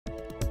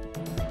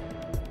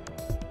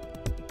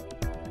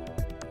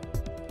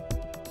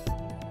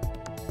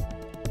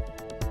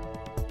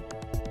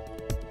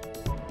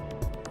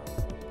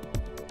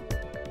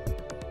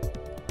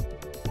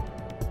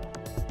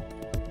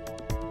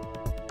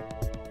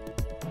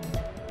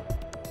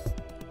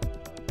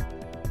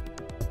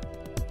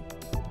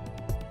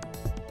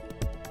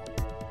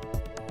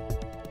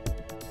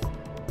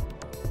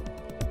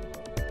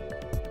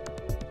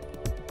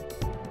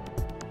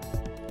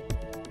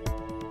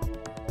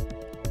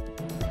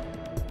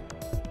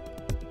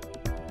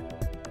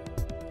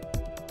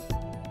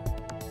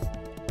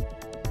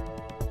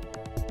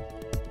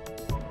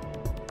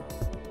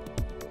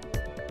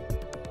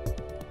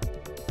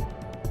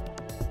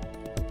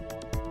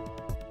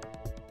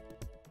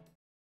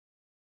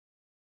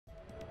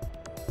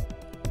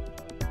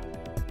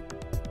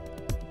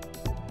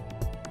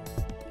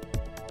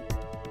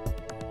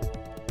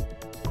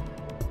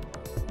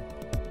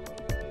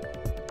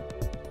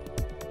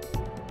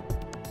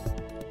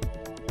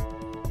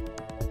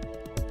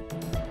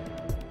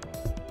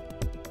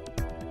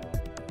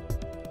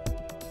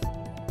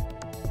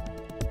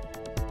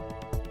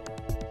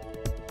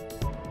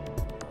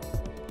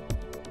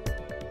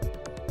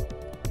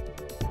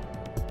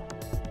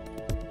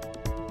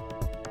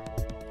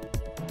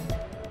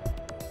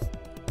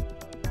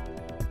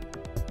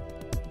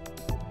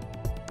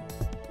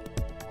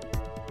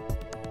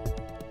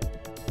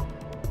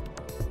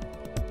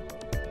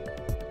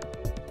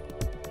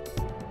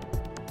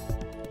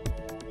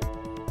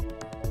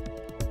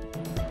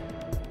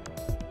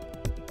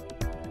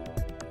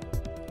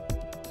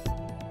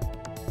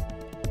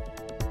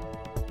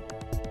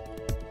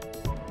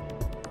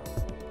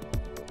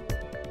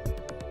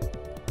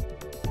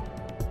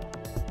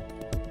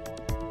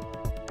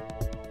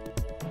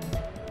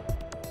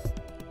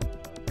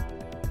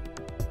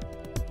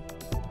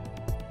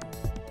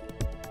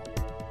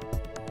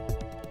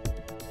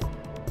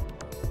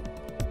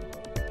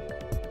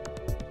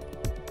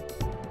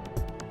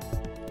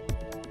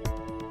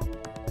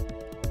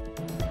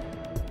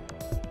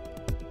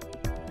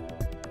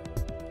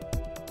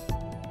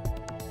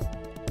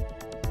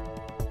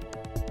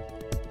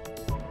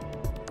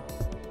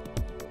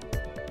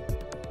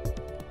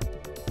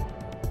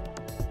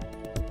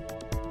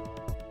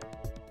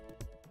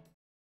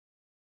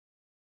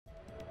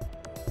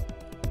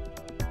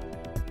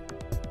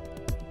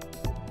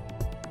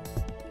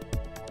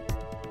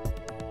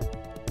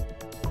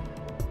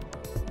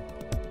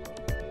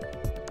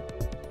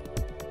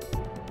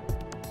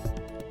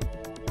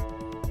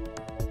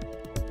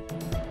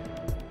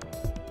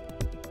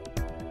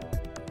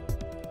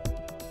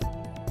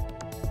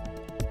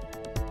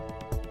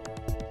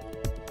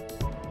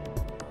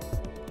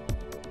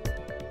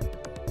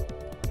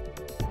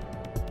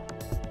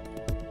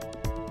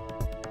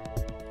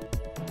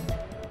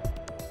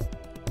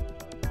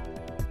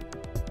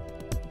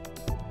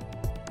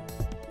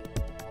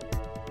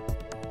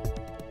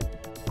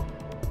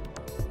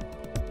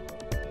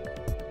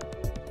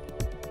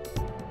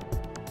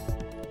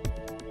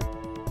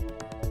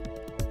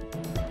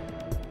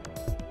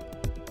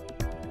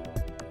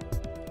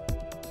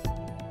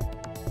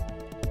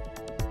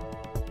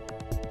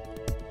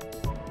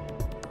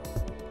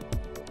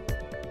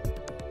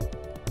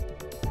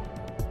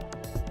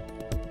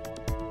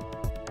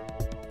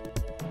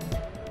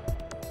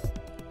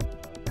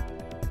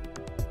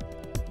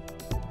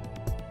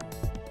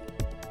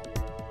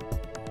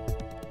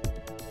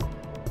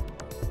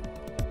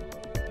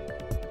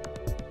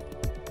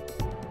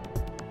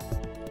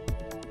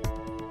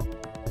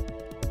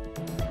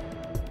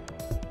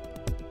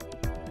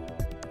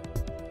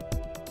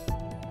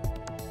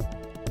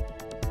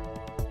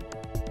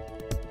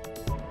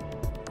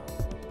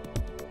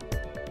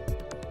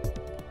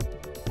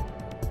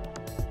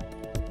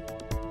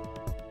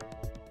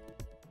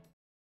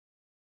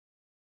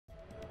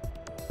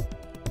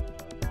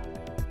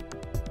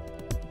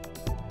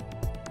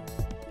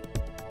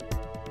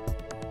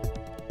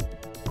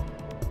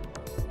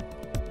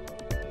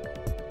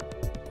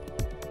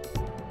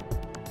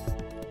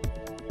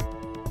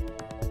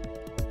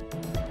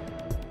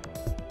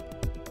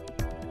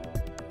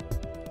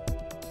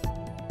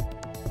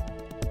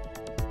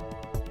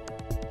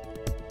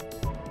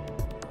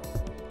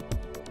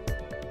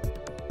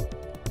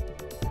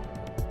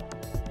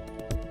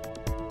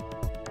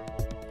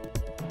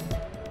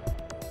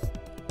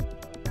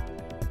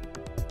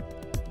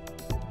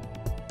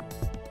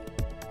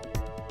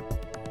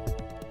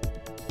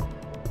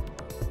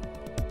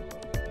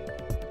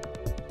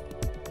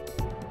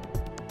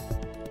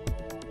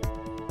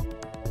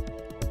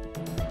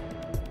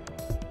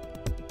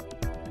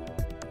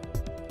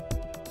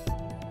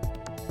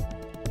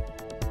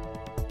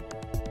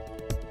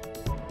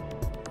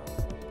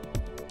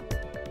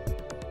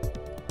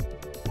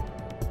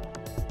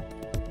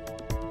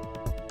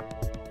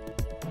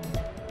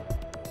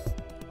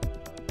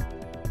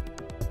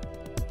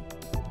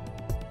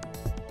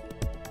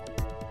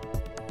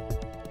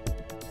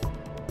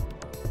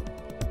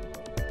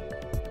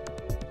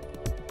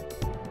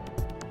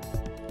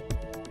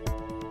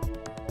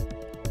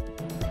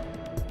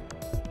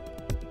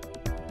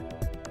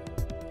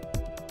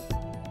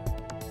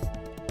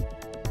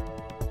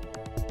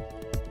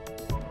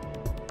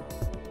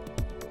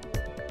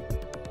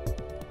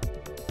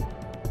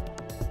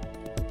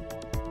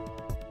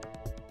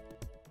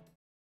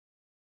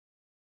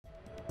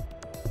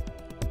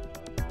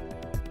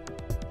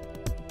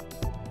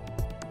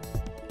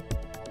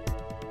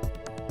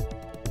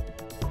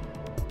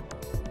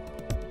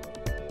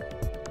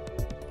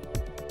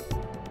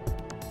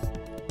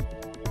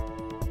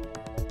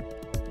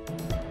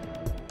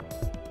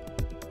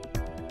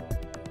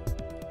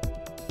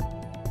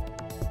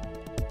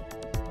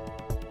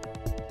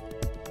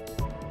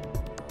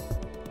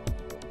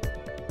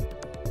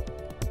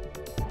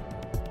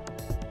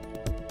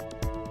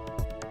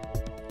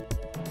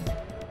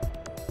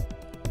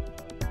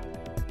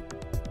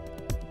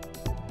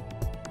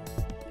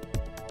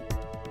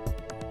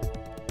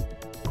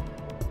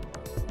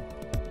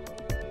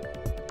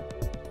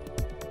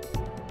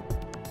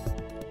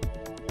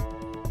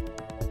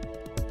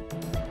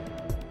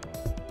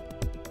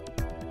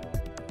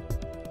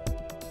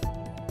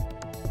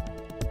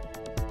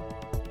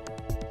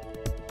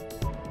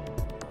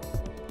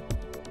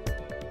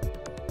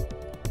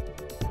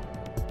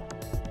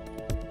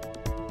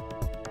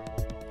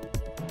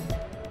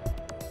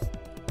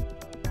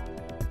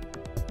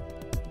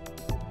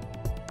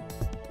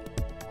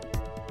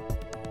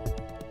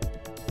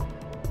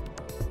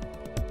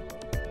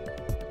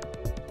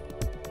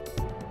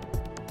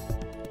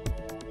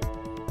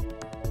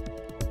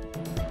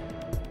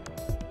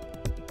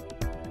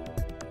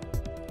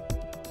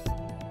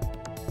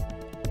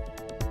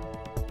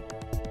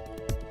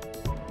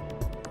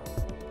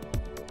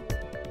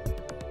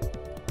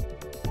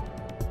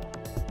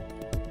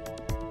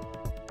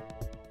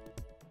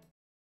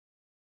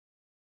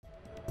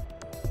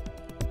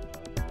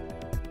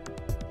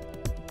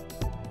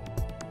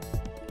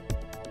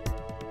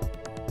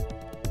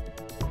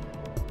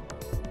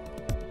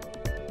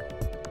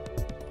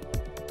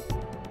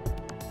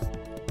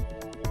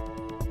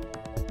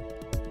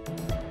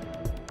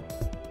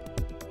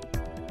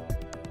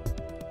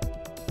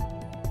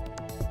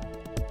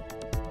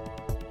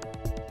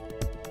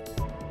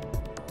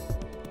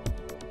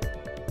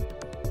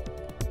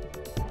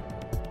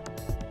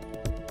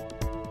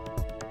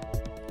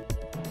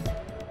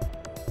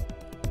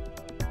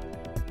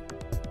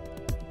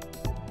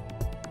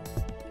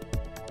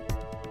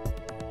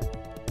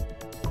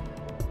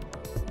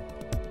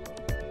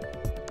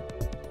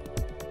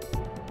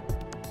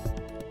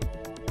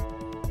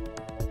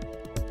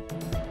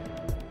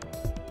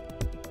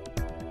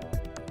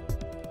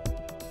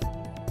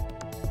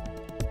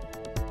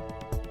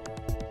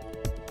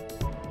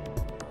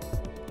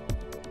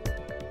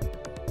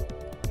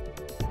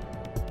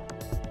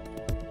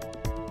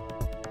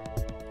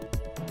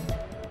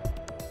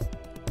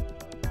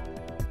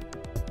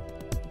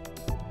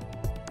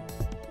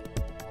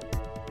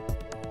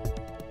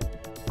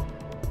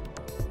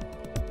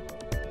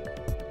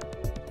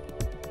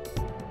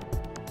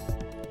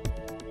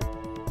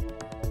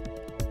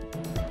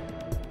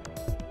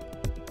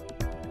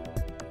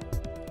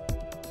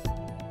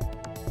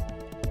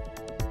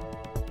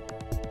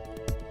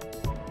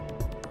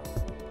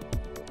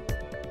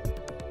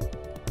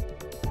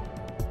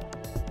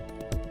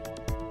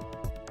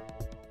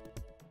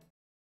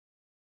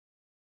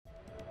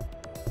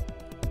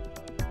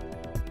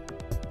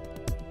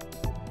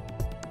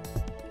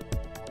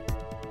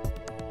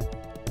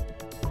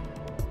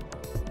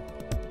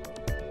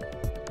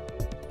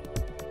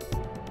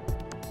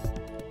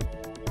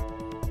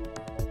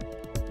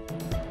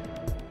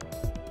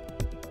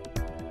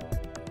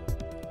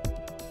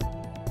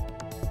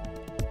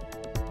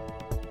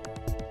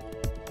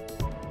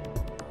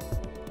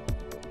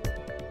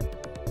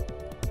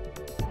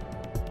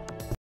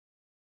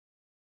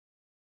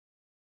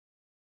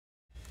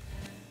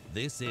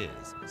This is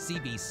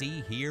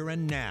CBC Here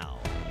and Now.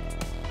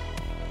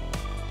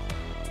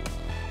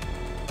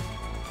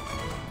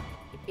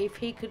 If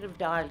he could have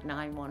dialed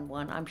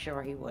 911, I'm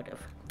sure he would have.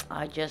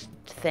 I just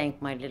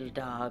thank my little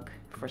dog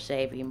for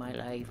saving my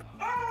life.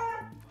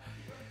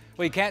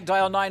 Well, you can't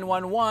dial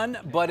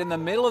 911, but in the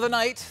middle of the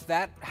night,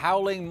 that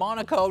howling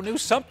Monaco knew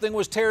something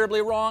was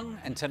terribly wrong,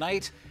 and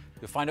tonight,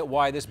 you'll find out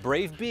why this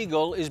brave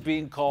beagle is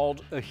being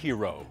called a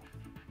hero.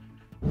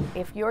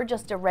 If you're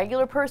just a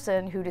regular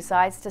person who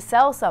decides to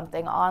sell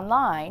something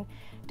online,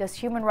 does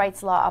human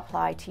rights law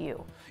apply to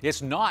you?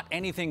 It's not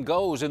anything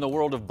goes in the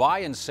world of buy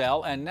and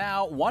sell, and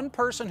now one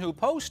person who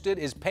posted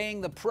is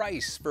paying the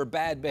price for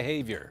bad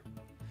behavior.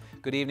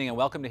 Good evening and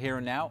welcome to Here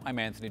and Now. I'm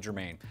Anthony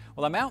Germain.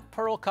 Well, a Mount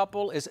Pearl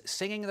couple is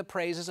singing the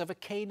praises of a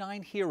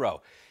canine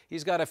hero.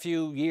 He's got a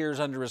few years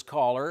under his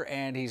collar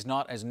and he's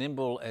not as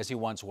nimble as he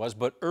once was,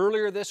 but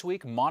earlier this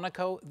week,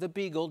 Monaco the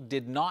beagle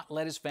did not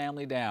let his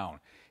family down.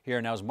 Here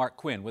and Now's Mark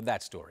Quinn with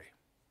that story.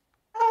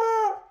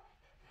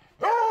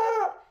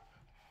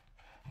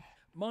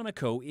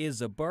 Monaco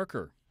is a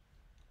barker.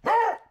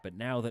 But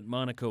now that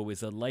Monaco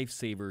is a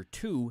lifesaver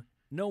too,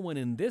 no one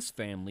in this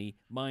family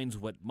minds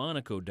what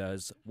Monaco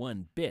does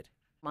one bit.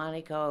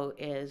 Monaco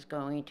is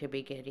going to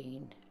be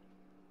getting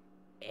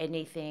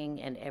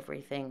anything and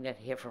everything that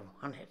he ever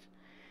wanted.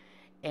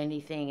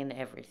 Anything and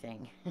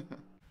everything.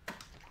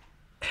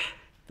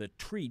 The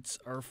treats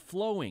are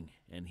flowing,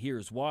 and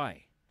here's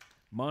why.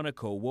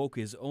 Monaco woke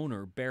his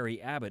owner,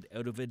 Barry Abbott,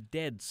 out of a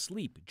dead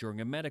sleep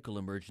during a medical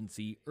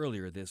emergency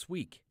earlier this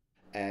week.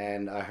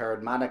 And I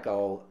heard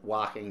Monaco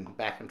walking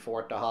back and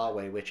forth the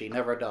hallway, which he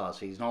never does.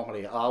 He's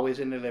normally always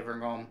in the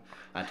living room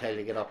until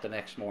you get up the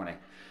next morning.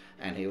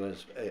 And he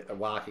was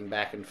walking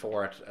back and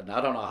forth, and I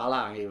don't know how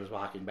long he was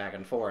walking back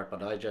and forth,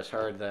 but I just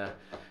heard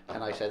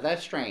and I said,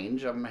 that's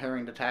strange, I'm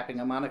hearing the tapping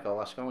of Monaco,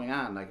 what's going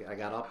on? I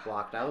got up,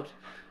 walked out,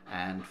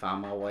 and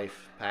found my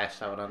wife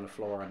passed out on the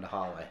floor in the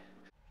hallway.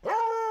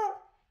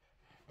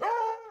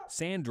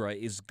 Sandra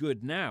is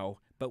good now,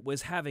 but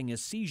was having a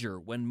seizure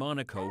when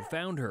Monaco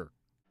found her.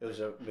 It was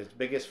the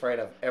biggest fright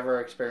I've ever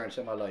experienced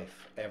in my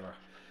life,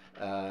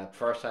 ever.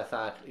 First I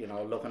thought,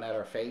 looking at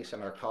her face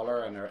and her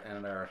colour and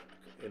her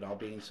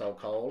being so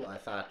cold, I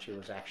thought she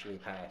was actually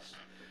passed.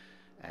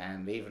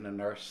 And even the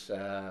nurse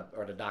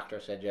or the doctor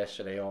said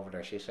yesterday over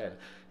there, she said,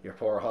 your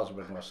poor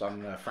husband was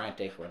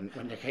frantic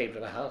when they came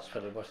to the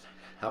hospital, but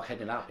how can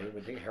you not be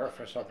with her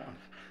for someone?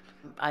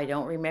 I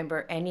don't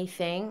remember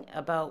anything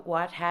about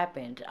what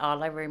happened.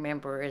 All I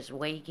remember is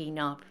waking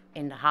up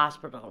in the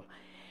hospital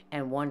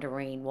and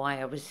wondering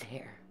why I was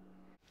there.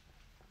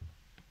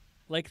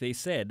 Like they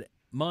said,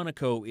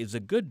 Monaco is a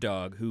good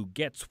dog who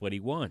gets what he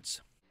wants.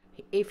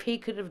 If he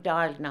could have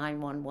dialed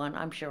 911,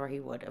 I'm sure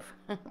he would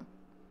have.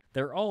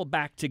 They're all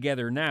back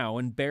together now,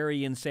 and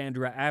Barry and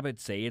Sandra Abbott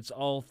say it's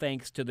all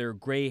thanks to their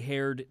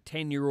gray-haired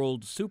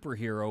 10-year-old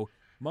superhero,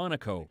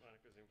 Monaco.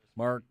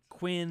 Mark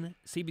Quinn,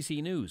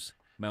 CBC News,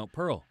 Mount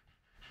Pearl.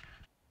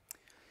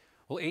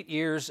 Well, 8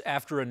 years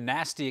after a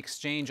nasty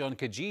exchange on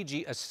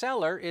Kijiji, a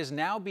seller is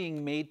now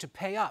being made to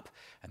pay up,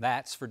 and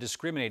that's for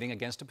discriminating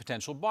against a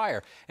potential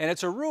buyer. And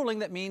it's a ruling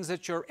that means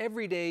that your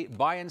everyday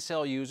buy and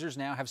sell users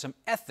now have some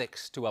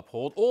ethics to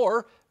uphold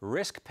or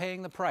risk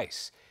paying the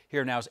price.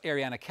 Here Now's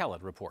Ariana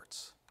Kellett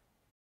reports.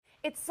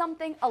 It's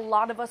something a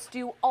lot of us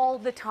do all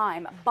the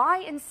time,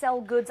 buy and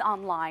sell goods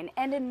online,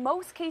 and in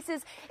most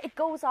cases, it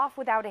goes off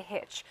without a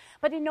hitch.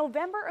 But in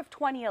November of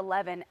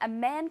 2011, a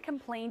man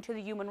complained to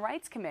the Human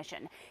Rights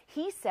Commission.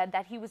 He said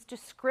that he was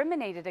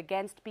discriminated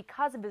against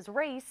because of his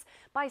race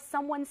by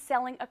someone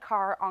selling a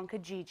car on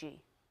Kijiji.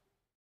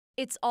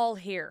 It's all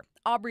here.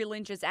 Aubrey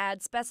Lynch's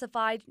ad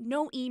specified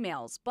no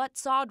emails, but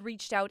Sod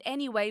reached out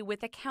anyway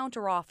with a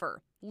counteroffer.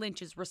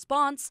 Lynch's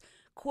response,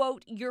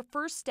 quote, your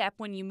first step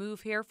when you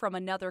move here from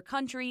another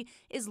country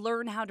is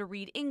learn how to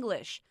read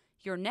English.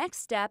 Your next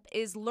step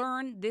is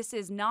learn this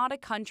is not a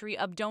country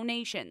of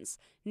donations.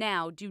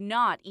 Now do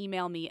not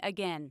email me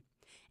again.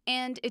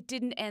 And it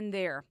didn't end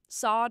there.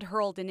 Sod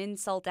hurled an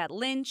insult at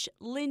Lynch.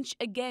 Lynch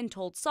again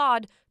told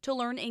Sod to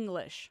learn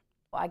English.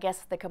 I guess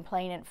the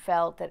complainant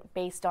felt that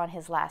based on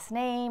his last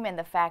name and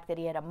the fact that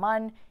he had a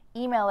MUN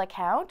email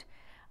account,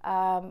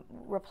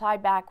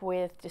 replied back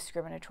with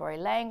discriminatory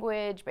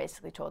language,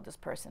 basically told this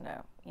person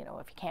to,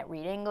 if you can't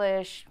read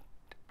English,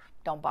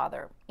 don't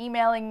bother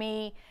emailing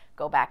me,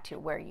 go back to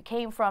where you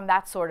came from,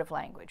 that sort of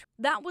language.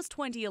 That was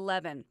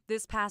 2011.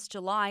 This past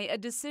July, a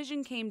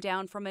decision came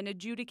down from an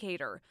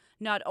adjudicator.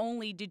 Not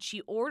only did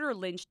she order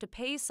Lynch to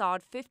pay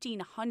Sod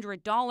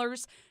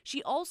 $1,500,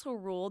 she also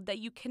ruled that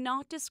you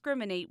cannot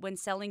discriminate when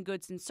selling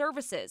goods and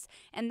services,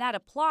 and that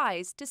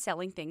applies to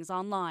selling things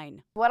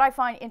online. What I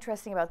find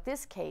interesting about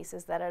this case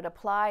is that it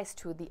applies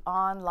to the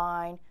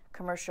online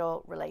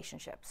commercial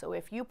relationship. So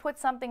if you put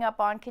something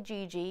up on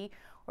Kijiji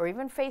or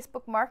even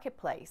Facebook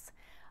Marketplace,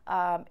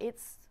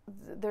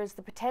 there's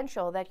the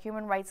potential that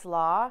human rights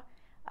law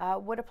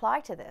would apply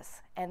to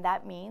this, and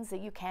that means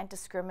that you can't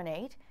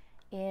discriminate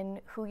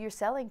in who you're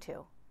selling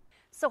to.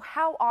 So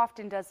how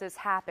often does this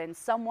happen?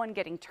 Someone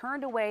getting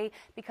turned away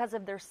because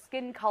of their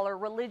skin color,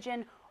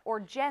 religion, or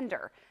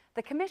gender?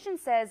 The commission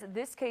says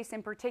this case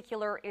in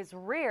particular is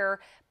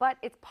rare, but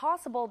it's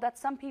possible that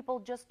some people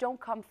just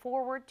don't come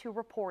forward to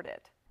report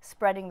it.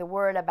 Spreading the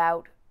word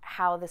about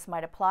how this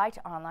might apply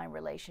to online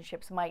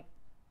relationships might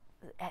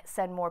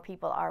send more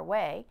people our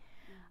way.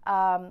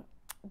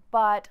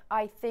 But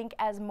I think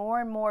as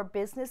more and more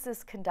business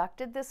is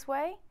conducted this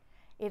way,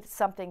 it's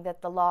something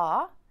that the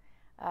law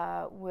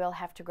will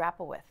have to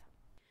grapple with.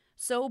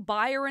 So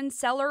buyer and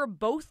seller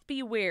both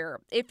beware.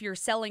 If you're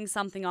selling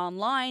something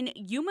online,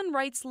 human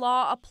rights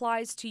law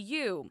applies to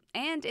you,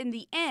 and in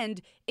the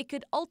end, it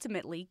could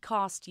ultimately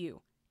cost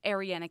you.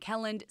 Ariana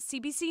Kelland,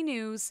 CBC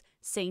News,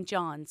 St.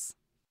 John's.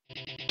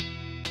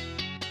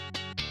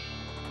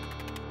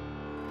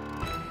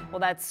 Well,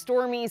 that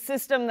stormy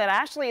system that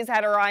Ashley has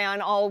had her eye on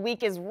all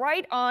week is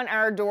right on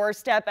our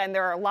doorstep, and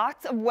there are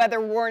lots of weather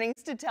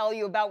warnings to tell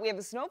you about. We have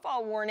a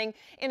snowfall warning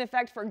in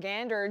effect for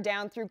Gander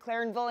down through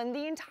Clarenville, and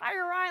the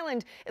entire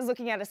island is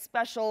looking at a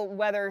special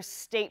weather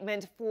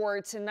statement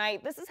for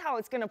tonight. This is how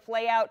it's going to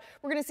play out.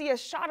 We're going to see a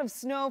shot of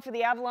snow for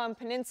the Avalon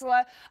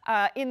Peninsula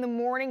in the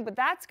morning, but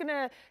that's going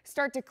to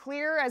start to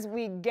clear as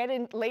we get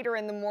in later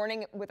in the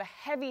morning with a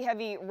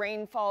heavy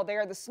rainfall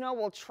there. The snow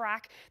will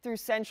track through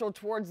central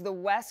towards the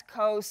west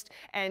coast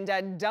and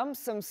dump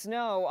some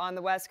snow on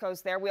the west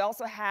coast there. We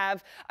also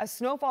have a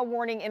snowfall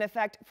warning in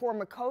effect for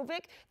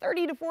Makovic.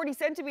 30 to 40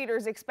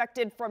 centimeters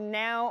expected from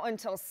now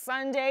until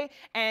Sunday,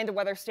 and a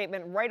weather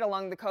statement right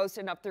along the coast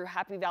and up through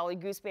Happy Valley,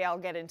 Goose Bay. I'll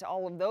get into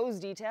all of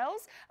those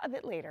details a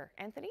bit later.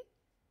 Anthony?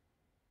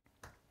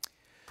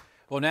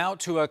 Well, now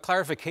to a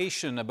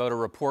clarification about a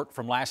report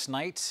from last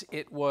night.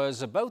 It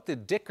was about the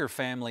Dicker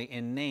family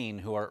in Nain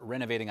who are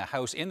renovating a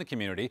house in the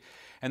community.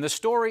 And the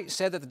story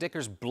said that the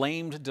Dickers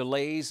blamed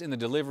delays in the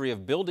delivery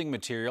of building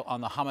material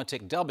on the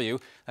Humatic W.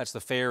 That's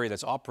the ferry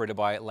that's operated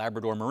by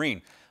Labrador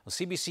Marine. Well,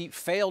 CBC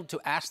failed to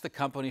ask the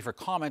company for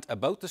comment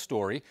about the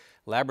story.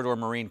 Labrador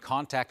Marine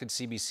contacted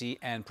CBC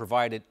and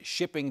provided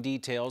shipping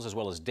details as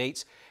well as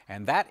dates.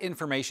 And that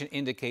information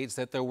indicates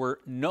that there were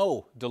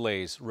no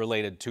delays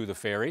related to the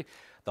ferry.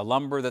 The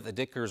lumber that the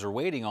Dickers are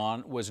waiting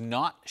on was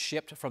not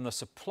shipped from the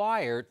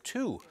supplier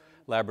to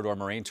Labrador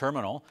Marine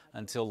Terminal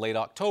until late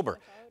October.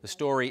 The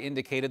story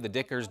indicated the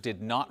Dickers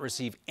did not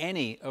receive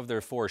any of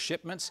their 4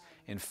 shipments.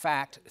 In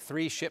fact,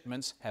 3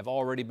 shipments have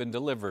already been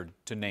delivered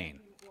to Nain.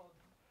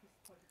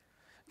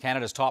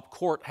 Canada's top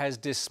court has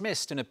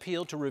dismissed an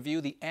appeal to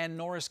review the Ann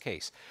Norris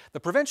case. The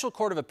Provincial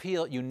Court of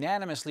Appeal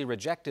unanimously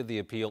rejected the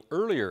appeal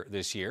earlier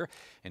this year.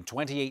 In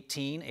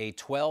 2018, a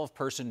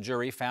 12-person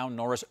jury found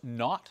Norris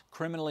not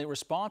criminally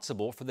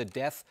responsible for the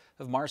death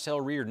of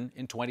Marcel Reardon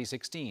in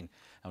 2016.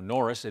 Now,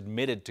 Norris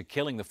admitted to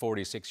killing the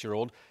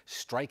 46-year-old,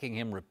 striking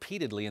him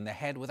repeatedly in the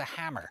head with a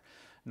hammer.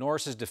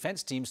 Norris's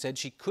defense team said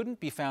she couldn't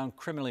be found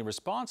criminally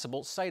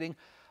responsible, citing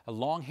a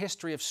long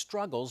history of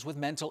struggles with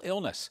mental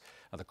illness.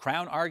 Now, the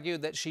Crown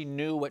argued that she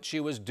knew what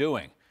she was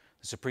doing.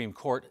 The Supreme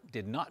Court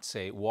did not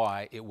say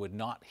why it would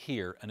not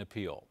hear an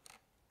appeal.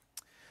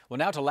 Well,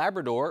 now to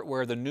Labrador,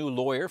 where the new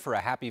lawyer for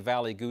a Happy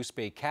Valley Goose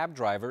Bay cab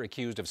driver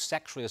accused of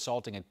sexually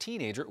assaulting a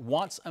teenager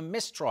wants a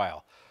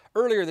mistrial.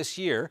 Earlier this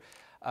year,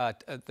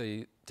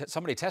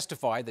 somebody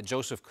testified that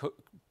Joseph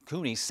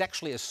Cooney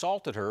sexually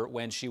assaulted her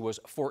when she was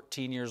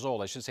 14 years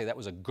old. I should say that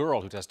was a girl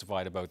who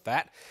testified about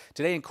that.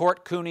 Today in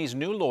court, Cooney's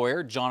new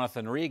lawyer,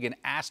 Jonathan Regan,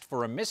 asked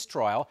for a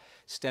mistrial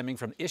stemming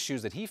from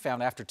issues that he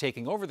found after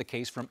taking over the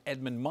case from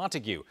Edmund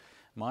Montague.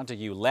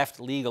 Montague left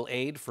legal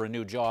aid for a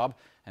new job,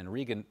 and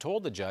Regan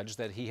told the judge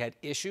that he had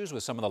issues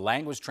with some of the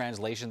language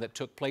translation that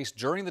took place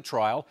during the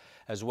trial,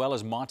 as well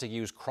as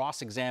Montague's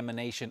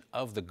cross-examination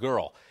of the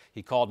girl.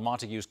 He called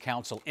Montague's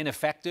counsel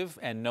ineffective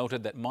and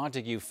noted that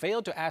Montague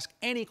failed to ask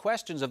any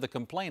questions of the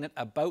complainant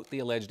about the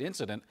alleged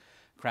incident.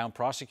 Crown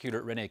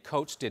Prosecutor Renee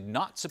Coates did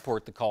not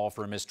support the call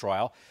for a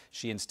mistrial.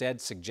 She instead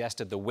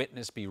suggested the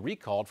witness be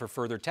recalled for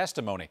further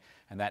testimony,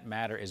 and that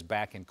matter is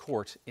back in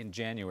court in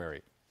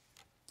January.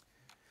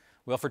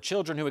 Well, for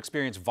children who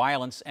experience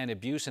violence and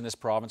abuse in this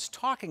province,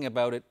 talking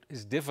about it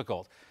is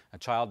difficult. A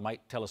child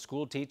might tell a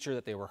school teacher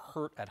that they were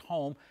hurt at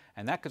home,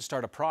 and that could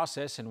start a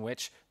process in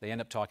which they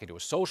end up talking to a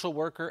social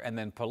worker and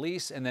then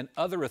police and then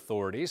other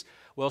authorities.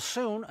 Well,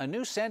 soon, a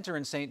new centre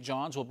in St.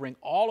 John's will bring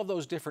all of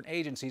those different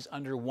agencies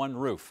under one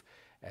roof.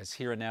 As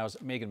Here and Now's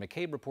Megan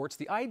McCabe reports,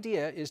 the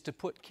idea is to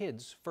put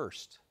kids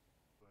first.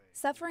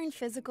 Suffering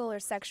physical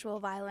or sexual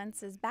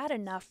violence is bad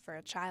enough for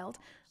a child,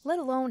 let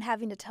alone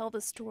having to tell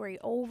the story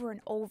over and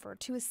over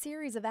to a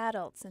series of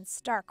adults in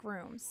stark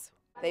rooms.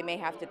 They may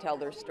have to tell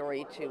their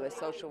story to a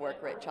social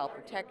worker at Child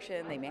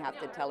Protection, they may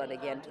have to tell it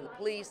again to the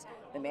police,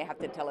 they may have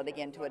to tell it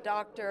again to a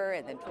doctor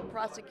and then to a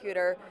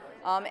prosecutor,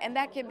 and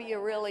that can be a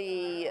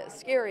really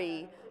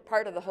scary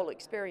part of the whole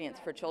experience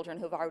for children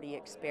who've already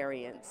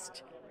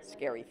experienced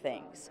scary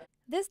things.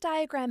 This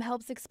diagram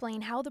helps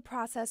explain how the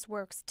process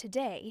works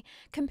today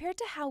compared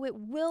to how it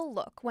will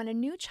look when a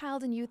new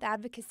Child and Youth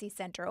Advocacy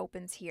Centre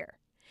opens here.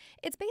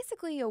 It's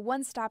basically a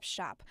one-stop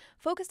shop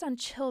focused on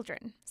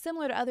children,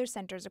 similar to other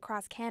centres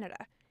across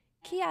Canada.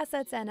 Key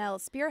Assets NL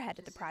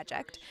spearheaded the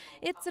project.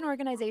 It's an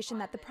organization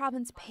that the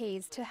province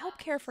pays to help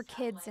care for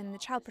kids in the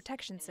child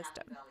protection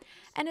system.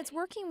 And it's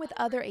working with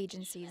other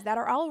agencies that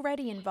are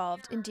already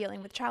involved in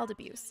dealing with child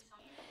abuse.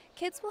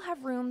 Kids will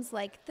have rooms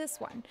like this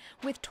one,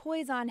 with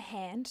toys on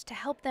hand to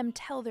help them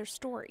tell their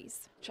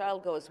stories.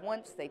 Child goes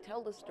once, they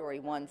tell the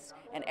story once,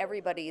 and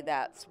everybody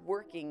that's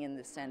working in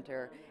the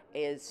center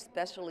is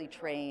specially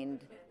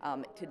trained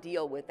to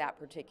deal with that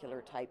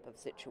particular type of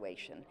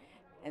situation.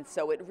 And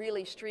so it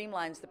really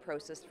streamlines the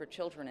process for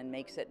children and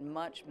makes it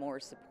much more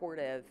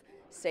supportive,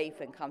 safe,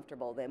 and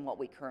comfortable than what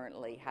we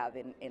currently have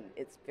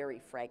it's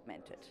very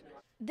fragmented.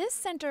 This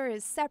center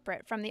is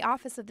separate from the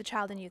Office of the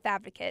Child and Youth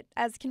Advocate,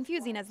 as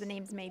confusing as the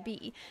names may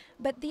be.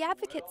 But the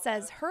advocate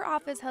says her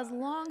office has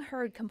long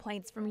heard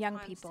complaints from young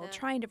people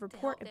trying to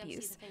report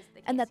abuse,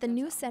 and that the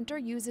new center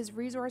uses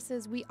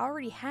resources we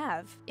already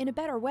have in a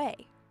better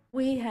way.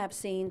 We have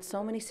seen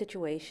so many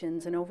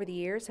situations, and over the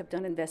years have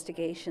done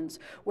investigations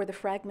where the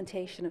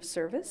fragmentation of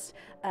service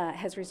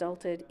has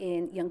resulted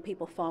in young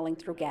people falling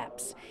through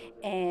gaps.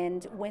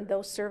 And when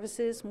those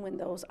services, when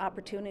those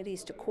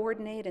opportunities to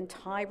coordinate and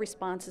tie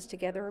responses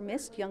together are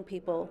missed, young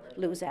people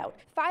lose out.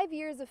 5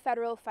 years of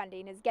federal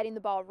funding is getting the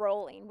ball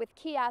rolling, with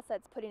Key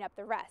Assets putting up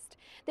the rest.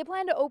 They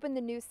plan to open the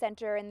new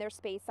center in their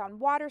space on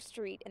Water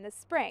Street in the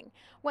spring,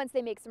 once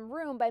they make some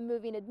room by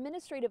moving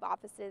administrative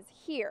offices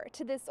here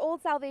to this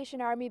old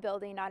Salvation Army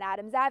building on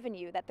Adams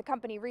Avenue that the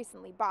company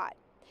recently bought.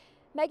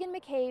 Megan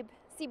McCabe,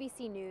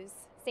 CBC News,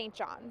 St.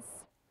 John's.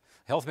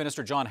 Health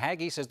Minister John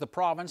Haggie says the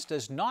province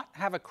does not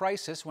have a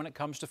crisis when it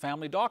comes to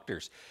family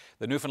doctors.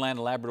 The Newfoundland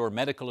and Labrador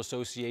Medical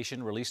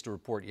Association released a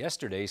report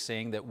yesterday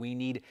saying that we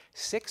need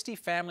 60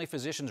 family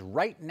physicians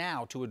right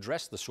now to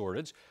address the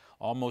shortage.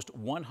 Almost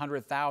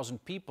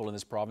 100,000 people in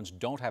this province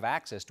don't have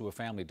access to a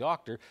family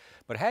doctor,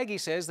 but Haggie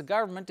says the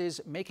government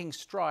is making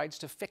strides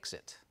to fix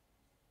it.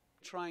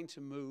 Trying to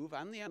move,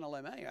 and the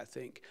NLMA, I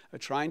think, are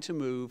trying to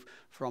move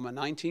from a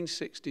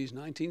 1960s,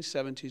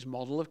 1970s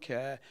model of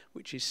care,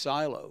 which is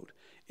siloed,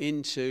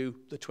 into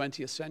the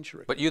 20th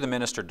century. But you, the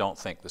minister, don't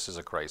think this is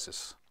a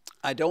crisis?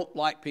 I don't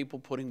like people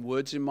putting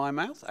words in my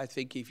mouth. I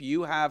think if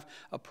you have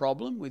a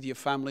problem with your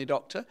family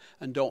doctor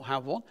and don't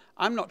have one,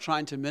 I'm not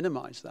trying to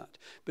minimize that.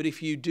 But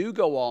if you do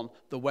go on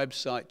the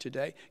website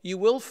today, you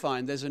will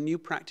find there's a new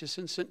practice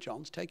in St.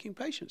 John's taking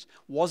patients.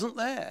 Wasn't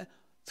there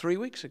 3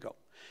 weeks ago.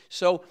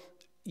 So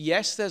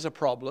yes, there's a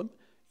problem.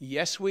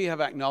 Yes, we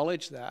have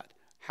acknowledged that.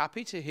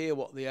 Happy to hear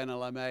what the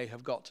NLMA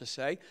have got to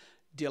say.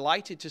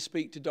 Delighted to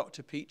speak to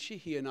Dr. Peachy.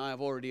 He and I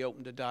have already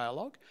opened a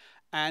dialogue.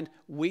 And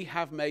we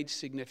have made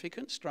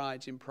significant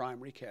strides in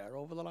primary care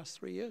over the last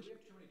 3 years.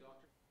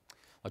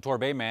 A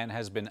Torbay man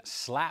has been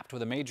slapped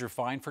with a major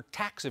fine for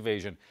tax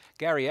evasion.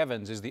 Gary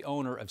Evans is the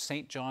owner of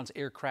St. John's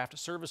Aircraft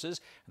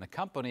Services, and the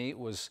company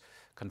was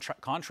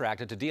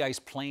contracted to de-ice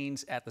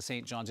planes at the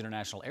St. John's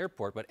International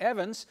Airport. But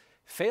Evans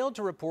failed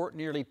to report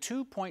nearly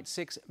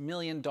 $2.6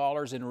 million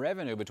in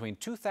revenue between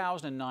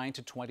 2009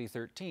 to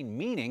 2013,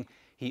 meaning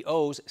he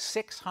owes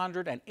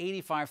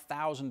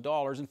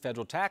 $685,000 in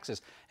federal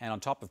taxes. And on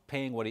top of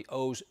paying what he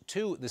owes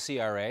to the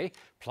CRA,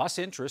 plus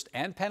interest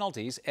and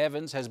penalties,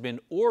 Evans has been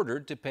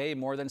ordered to pay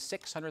more than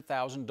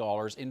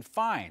 $600,000 in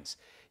fines.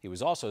 He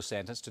was also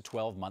sentenced to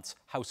 12 months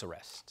house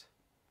arrest.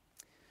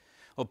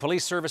 Well,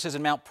 police services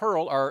in Mount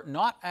Pearl are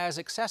not as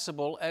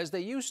accessible as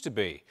they used to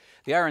be.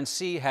 The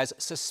RNC has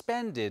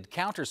suspended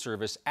counter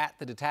service at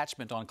the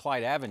detachment on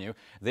Clyde Avenue.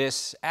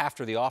 This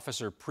after the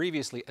officer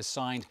previously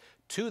assigned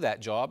to that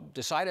job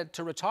decided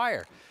to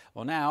retire.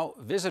 Well, now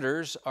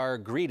visitors are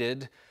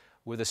greeted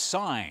with a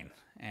sign,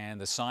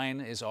 and the sign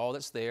is all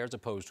that's there as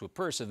opposed to a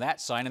person, that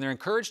sign, and they're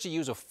encouraged to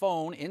use a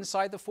phone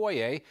inside the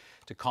foyer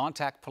to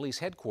contact police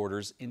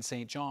headquarters in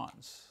St.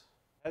 John's.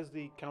 Has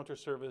the counter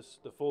service,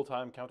 the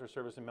full-time counter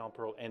service in Mount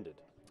Pearl ended?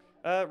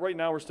 Right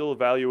now we're still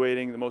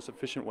evaluating the most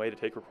efficient way to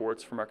take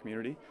reports from our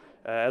community.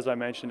 As I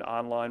mentioned,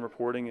 online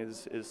reporting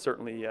is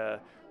certainly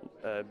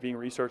being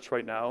researched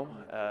right now.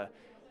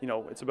 You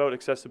know, it's about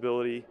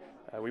accessibility.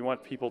 We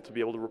want people to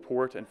be able to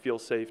report and feel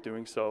safe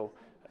doing so.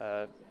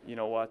 You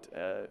know what?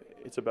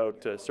 It's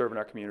about serving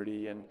our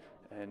community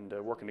and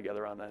working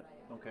together on that.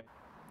 Okay.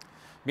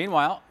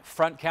 Meanwhile,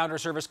 front counter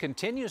service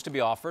continues to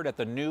be offered at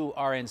the new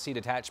RNC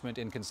detachment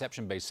in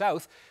Conception Bay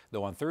South,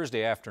 though on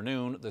Thursday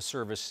afternoon the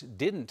service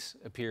didn't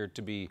appear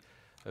to be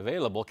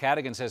available.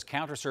 Cadigan says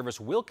counter service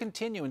will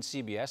continue in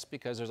CBS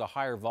because there's a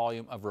higher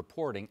volume of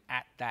reporting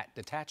at that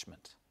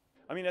detachment.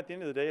 I mean, at the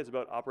end of the day, it's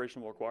about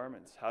operational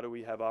requirements. How do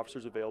we have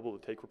officers available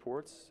to take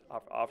reports?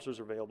 Officers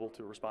are available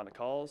to respond to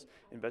calls,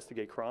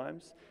 investigate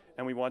crimes,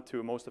 and we want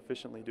to most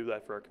efficiently do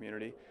that for our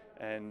community.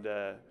 And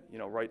you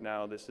know, right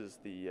now, this is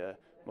the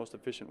most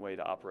efficient way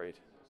to operate.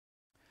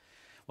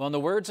 Well, in the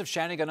words of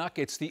Shanniganuk,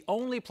 it's the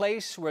only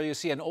place where you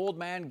see an old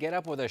man get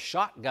up with a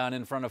shotgun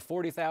in front of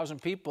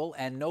 40,000 people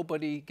and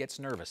nobody gets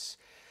nervous.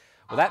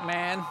 Well, that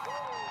man,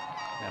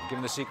 I'm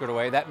giving the secret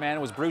away, that man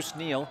was Bruce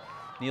Neal.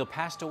 Neal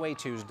passed away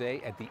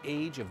Tuesday at the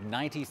age of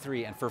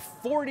 93, and for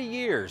 40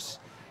 years,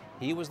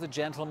 He was the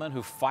gentleman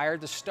who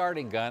fired the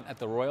starting gun at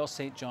the Royal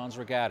St. John's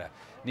Regatta.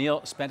 Neil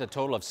spent a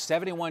total of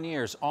 71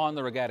 years on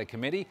the regatta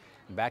committee.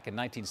 Back in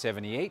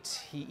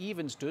 1978, he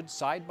even stood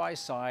side by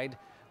side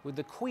with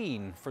the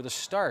Queen for the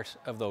start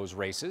of those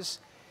races.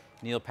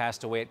 Neil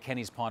passed away at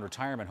Kenny's Pond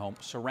Retirement Home,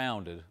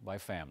 surrounded by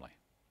family.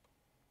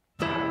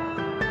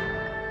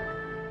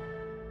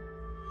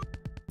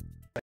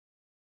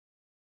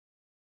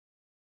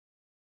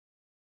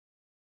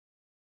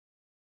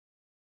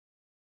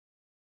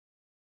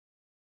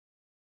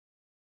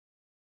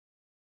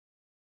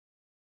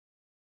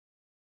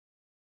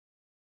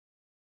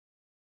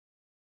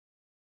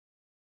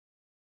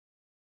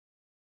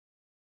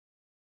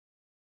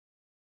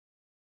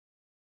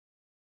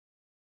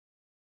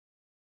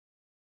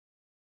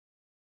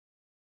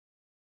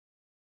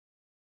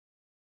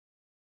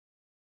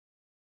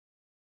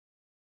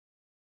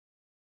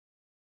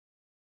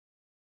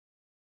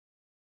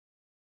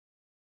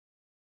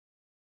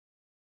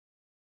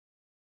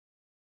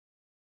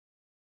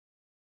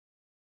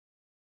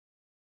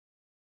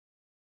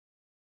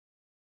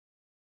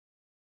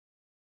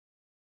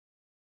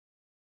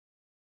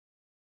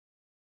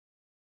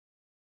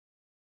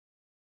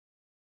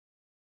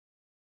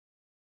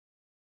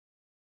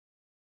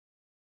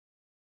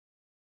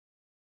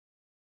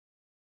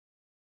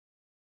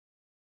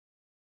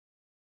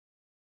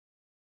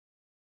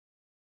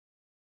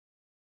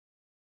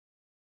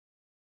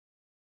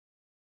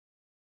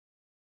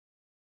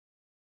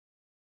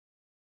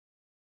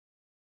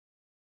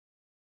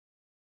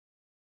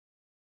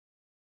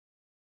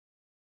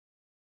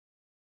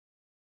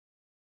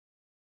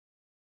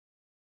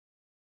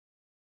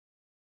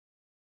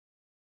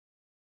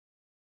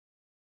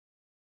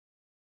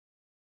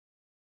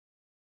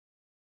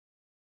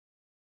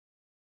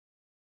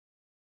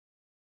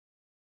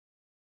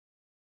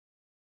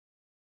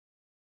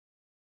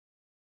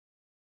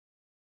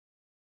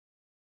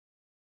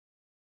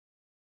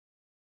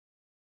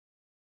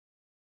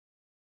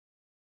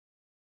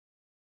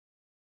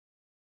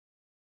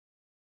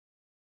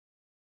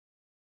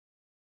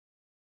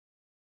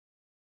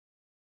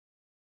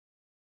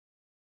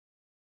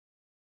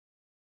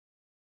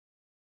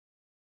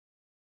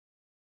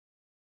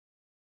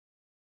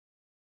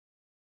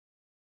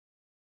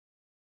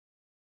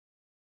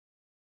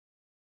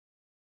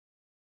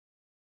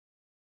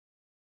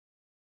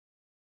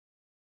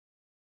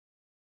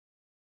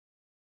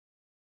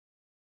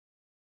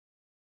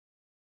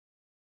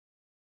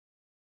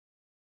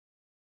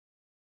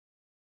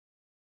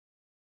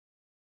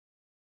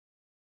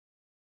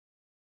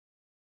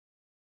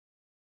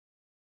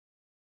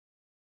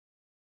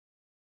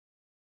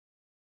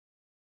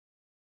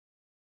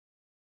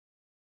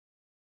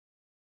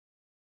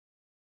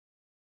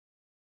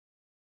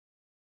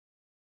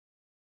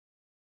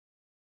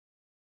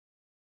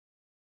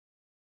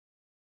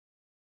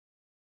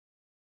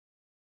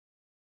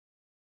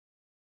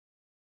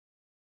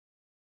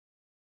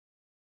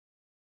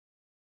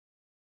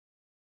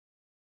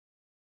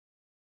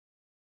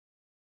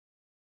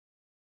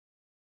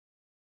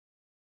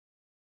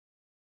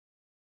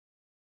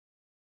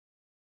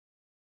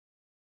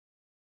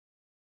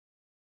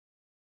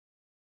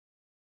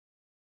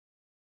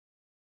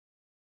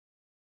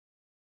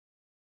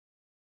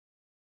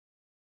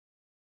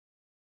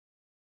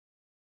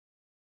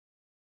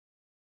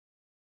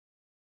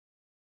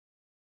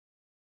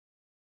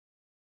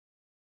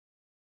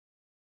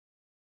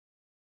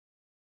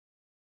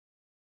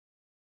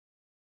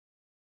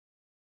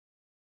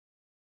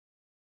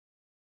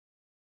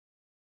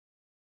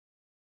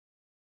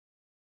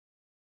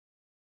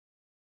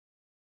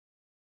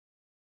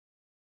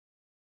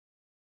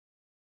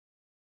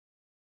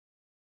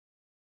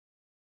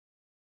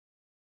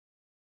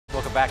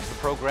 Welcome back to the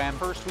program.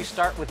 First, we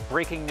start with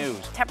breaking news.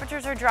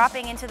 Temperatures are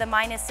dropping into the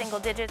minus single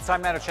digits.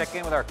 Time now to check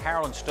in with our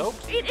Carolyn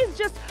Stokes. It is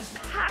just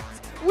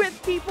packed with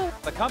people.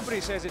 The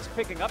company says it's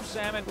picking up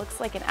salmon.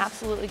 Looks like an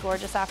absolutely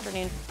gorgeous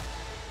afternoon.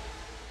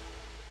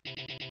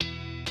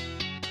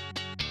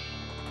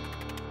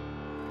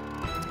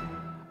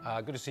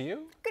 Good to see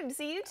you. Good to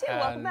see you too.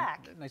 Welcome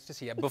back. Nice to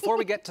see you. Before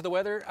we get to the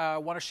weather, I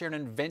want to share an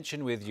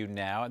invention with you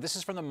now. This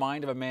is from the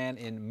mind of a man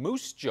in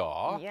Moose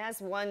Jaw. Yes,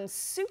 one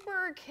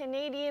super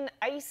Canadian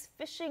ice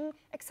fishing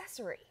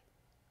accessory.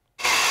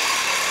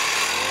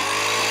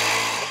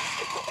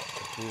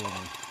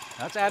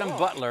 That's Adam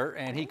Butler,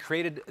 and he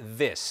created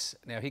this.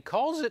 Now, he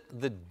calls it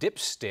the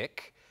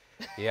dipstick.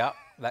 Yeah,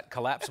 that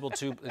collapsible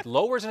tube. It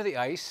lowers into the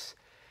ice,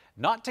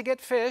 not to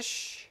get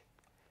fish.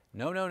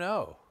 No, no,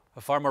 no. A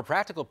far more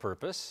practical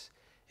purpose.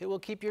 It will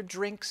keep your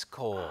drinks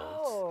cold.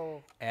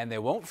 Oh. And they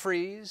won't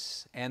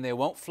freeze, and they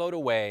won't float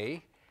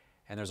away.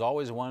 And there's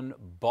always one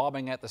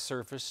bobbing at the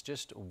surface,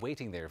 just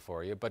waiting there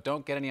for you. But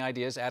don't get any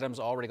ideas. Adam's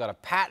already got a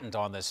patent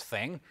on this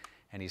thing,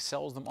 and he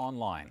sells them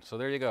online. So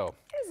there you go.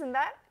 Isn't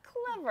that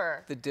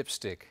clever? The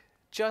dipstick,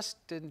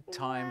 just in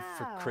time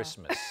for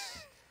Christmas.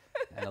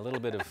 And a little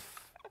bit of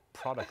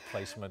product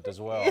placement as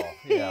well.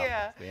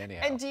 Yeah.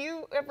 Anyhow. And do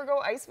you ever go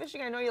ice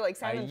fishing? I know you like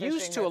salmon fishing. I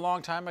used to a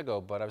long time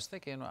ago, but I was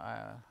thinking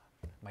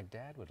my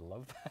dad would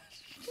love that.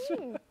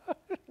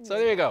 So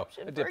there you go,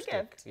 Option a for dipstick.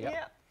 gift.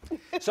 Yep.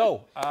 Yeah.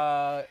 So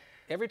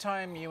every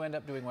time you end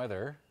up doing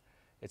weather,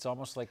 it's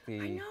almost like the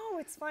I know,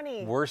 it's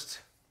funny.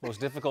 worst, most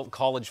difficult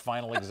college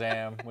final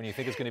exam when you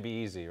think it's going to be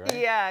easy, right?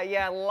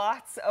 Yeah,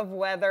 lots of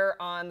weather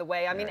on the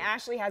way. I mean,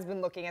 Ashley has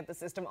been looking at the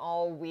system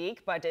all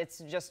week, but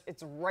it's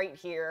right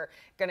here,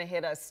 gonna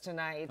hit us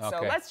tonight. So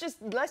Okay.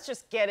 let's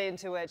just get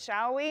into it,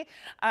 shall we?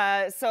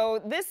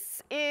 So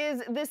this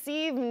is this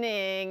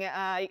evening.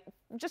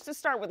 Just to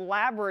start with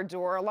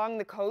Labrador, along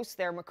the coast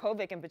there,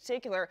 Makkovik in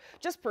particular,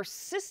 just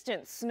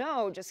persistent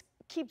snow just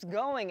keeps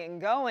going and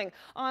going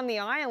on the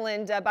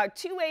island. About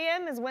 2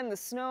 a.m. is when the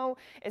snow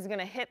is going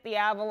to hit the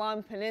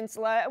Avalon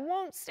Peninsula. It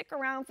won't stick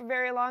around for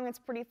very long. It's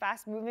pretty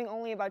fast moving,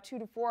 only about 2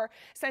 to 4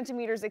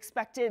 centimeters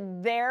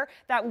expected there.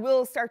 That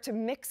will start to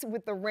mix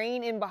with the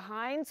rain in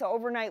behind, so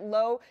overnight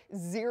low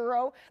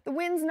 0. The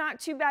wind's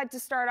not too bad to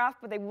start off,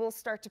 but they will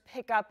start to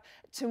pick up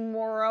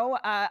tomorrow.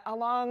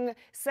 Along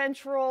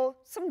central,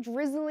 some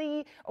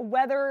drizzly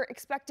weather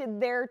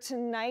expected there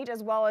tonight,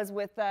 as well as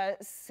with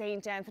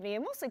St. Anthony,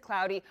 and mostly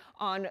cloudy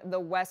on the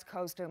west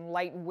coast, and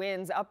light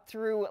winds up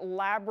through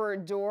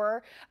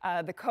Labrador.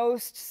 The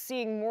coast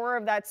seeing more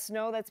of that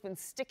snow that's been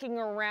sticking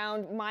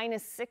around.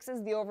 -6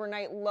 is the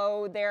overnight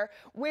low there.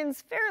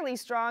 Winds fairly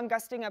strong,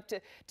 gusting up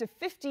to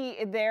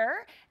 50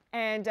 there.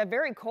 And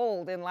very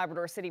cold in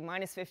Labrador City,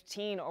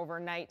 -15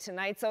 overnight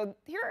tonight. So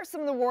here are some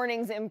of the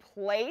warnings in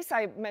place.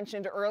 I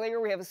mentioned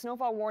earlier we have a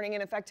snowfall warning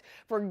in effect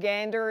for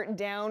Gander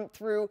down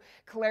through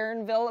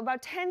Clarenville.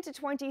 About 10 to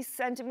 20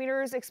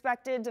 centimeters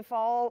expected to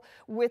fall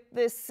with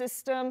this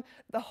system.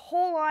 The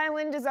whole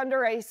island is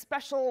under a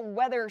special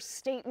weather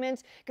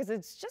statement because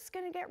it's just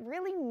going to get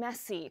really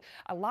messy.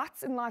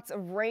 Lots and lots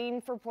of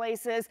rain for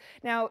places.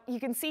 Now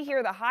you can see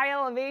here the high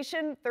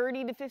elevation,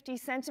 30 to 50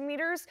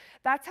 centimeters.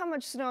 That's how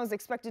much snow is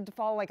expected to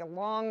fall like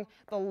along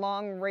the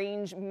long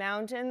range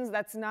mountains.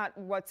 That's not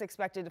what's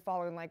expected to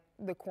fall in like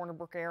the Corner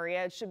Brook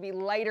area. It should be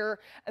lighter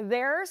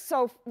there.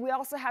 So we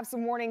also have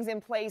some warnings in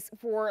place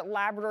for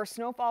Labrador.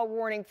 Snowfall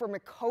warning for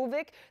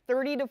Makkovik,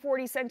 30 to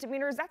 40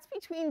 centimeters. That's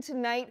between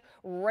tonight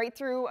right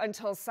through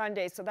until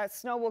Sunday. So that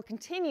snow will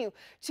continue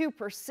to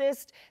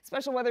persist.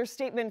 Special weather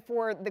statement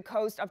for the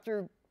coast up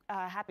through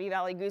Happy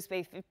Valley, Goose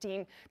Bay,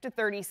 15 to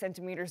 30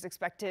 centimeters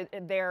expected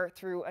there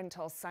through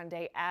until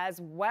Sunday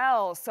as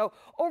well. So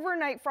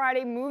overnight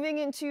Friday, moving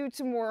into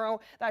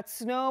tomorrow, that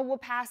snow will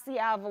pass the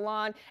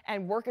Avalon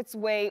and work its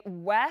way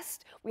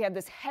west. We have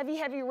this heavy,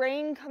 heavy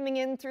rain coming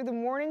in through the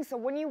morning. So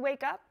when you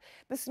wake up,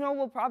 the snow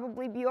will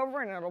probably be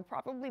over and it'll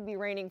probably be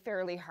raining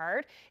fairly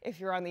hard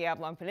if you're on the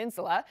Avalon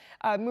Peninsula.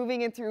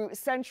 Moving in through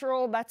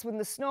central, that's when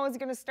the snow is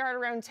going to start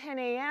around 10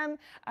 a.m.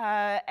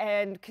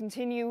 And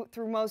continue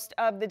through most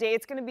of the day.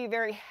 It's going to be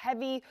very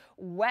heavy,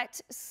 wet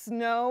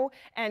snow,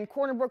 and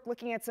Corner Brook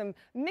looking at some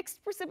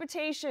mixed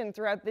precipitation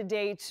throughout the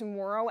day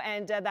tomorrow,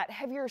 and that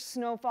heavier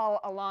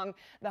snowfall along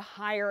the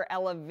higher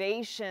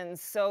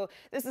elevations. So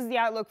this is the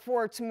outlook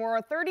for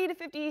tomorrow. 30 to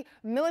 50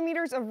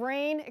 millimeters of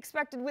rain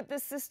expected with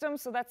this system.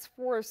 So that's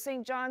for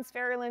St. John's,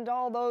 Ferryland,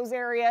 all those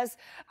areas.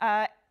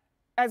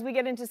 As we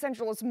get into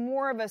central, it's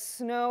more of a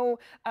snow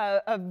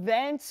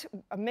event,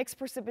 a mixed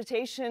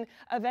precipitation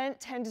event,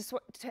 10 to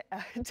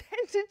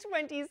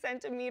 20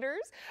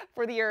 centimeters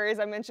for the areas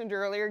I mentioned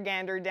earlier,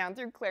 Gander down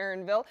through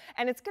Clarenville.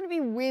 And it's going to be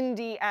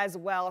windy as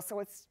well, so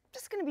it's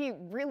just going to be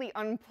really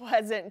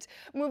unpleasant.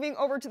 Moving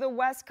over to the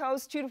west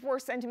coast, 2 to 4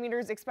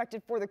 centimeters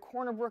expected for the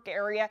Corner Brook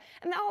area,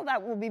 and all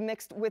that will be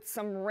mixed with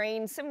some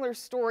rain. Similar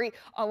story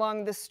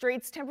along the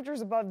straits,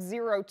 temperatures above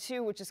 0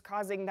 too, which is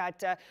causing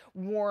that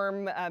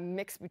warm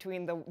mix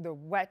between the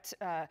wet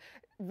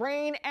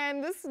rain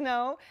and the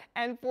snow.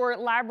 And for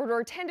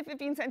Labrador, 10 to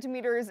 15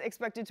 centimeters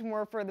expected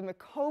tomorrow for the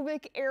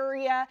Makkovik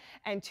area,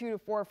 and 2 to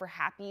 4 for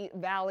Happy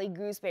Valley,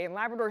 Goose Bay. And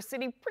Labrador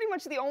City, pretty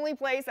much the only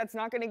place that's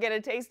not going to get a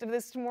taste of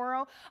this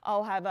tomorrow.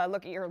 I'll have a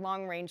look at your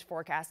long-range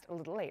forecast a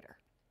little later.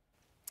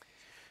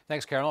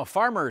 Thanks, Carol.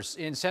 Farmers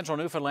in central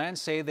Newfoundland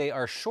say they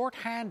are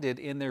short-handed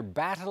in their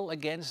battle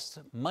against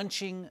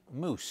munching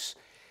moose.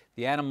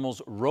 The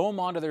animals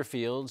roam onto their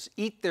fields,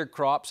 eat their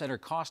crops, and are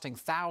costing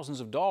thousands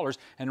of dollars.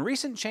 And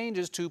recent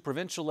changes to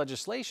provincial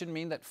legislation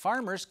mean that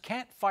farmers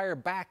can't fire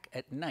back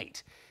at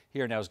night.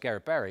 Here Now's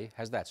Garrett Barry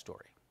has that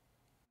story.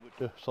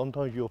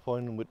 Sometimes you'll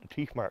find them with the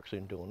teeth marks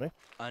in, don't they?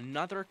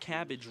 Another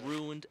cabbage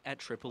ruined at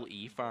Triple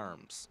E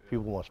Farms.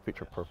 People want a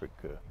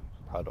picture-perfect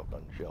product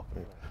on the shelf.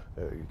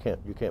 You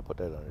can't put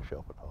that on the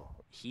shelf at all.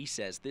 He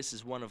says this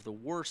is one of the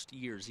worst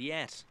years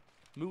yet.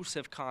 Moose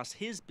have cost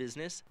his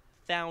business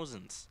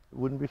thousands. It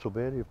wouldn't be so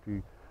bad if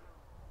you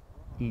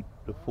eat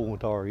the full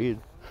entire head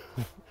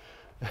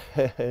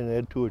and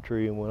had 2 or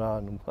 3 and went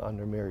on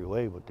their merry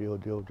way, but they'll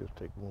just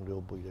take one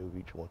little bite out of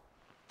each one.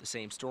 The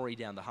same story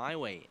down the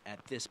highway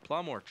at this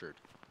plum orchard.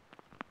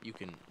 You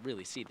can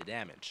really see the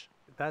damage.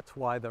 That's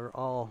why they're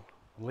all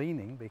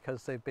leaning,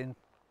 because they've been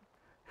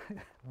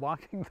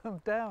walking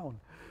them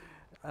down.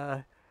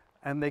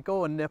 And they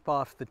go and nip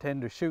off the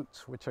tender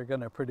shoots, which are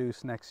going to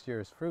produce next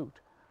year's fruit.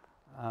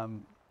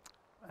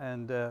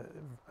 And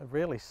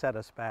really set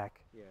us back.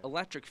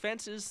 Electric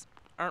fences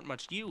aren't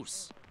much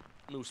use.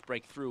 moose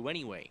break through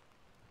anyway.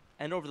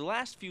 And over the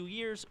last few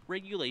years,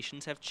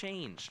 regulations have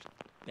changed,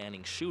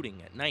 banning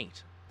shooting at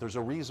night. There's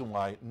a reason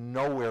why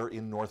nowhere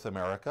in North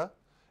America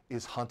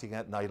is hunting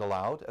at night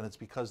allowed, and it's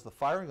because the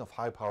firing of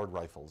high-powered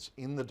rifles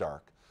in the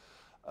dark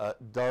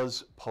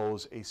does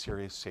pose a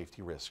serious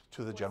safety risk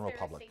to the general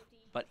public.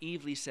 But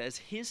Evely says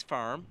his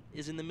farm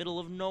is in the middle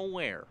of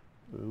nowhere.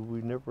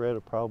 We never had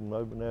a problem.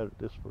 I've been at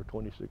this for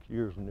 26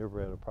 years and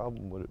never had a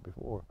problem with it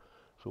before.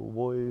 So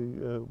boy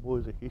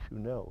is an issue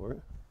now,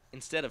 right?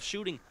 Instead of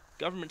shooting,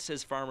 government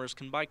says farmers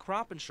can buy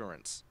crop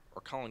insurance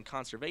or call in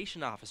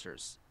conservation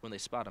officers when they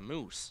spot a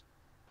moose.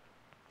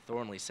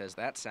 Thornley says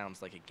that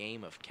sounds like a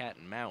game of cat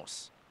and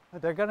mouse.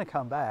 They're going to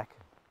come back.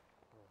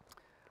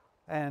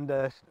 And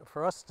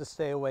for us to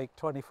stay awake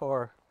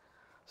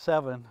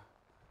 24/7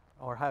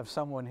 or have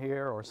someone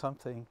here or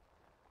something,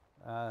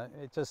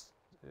 it just...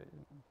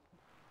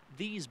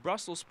 These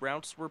Brussels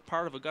sprouts were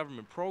part of a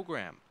government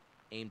program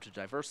aimed to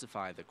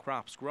diversify the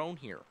crops grown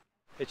here.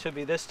 It should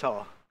be this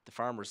tall. The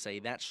farmers say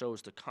that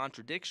shows the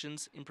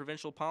contradictions in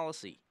provincial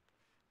policy,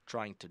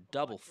 trying to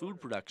double food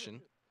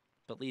production,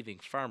 but leaving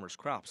farmers'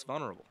 crops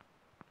vulnerable.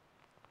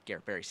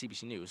 Garrett Berry,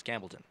 CBC News,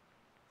 Campbellton.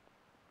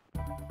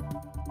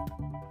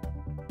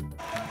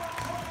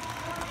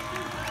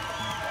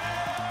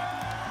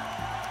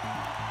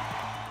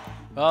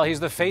 Well, he's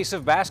the face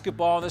of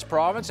basketball in this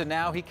province, and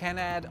now he can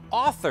add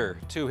author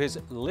to his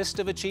list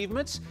of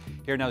achievements.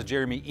 Here now's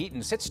Jeremy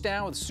Eaton sits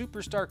down with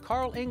superstar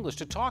Carl English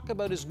to talk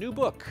about his new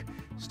book.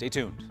 Stay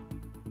tuned.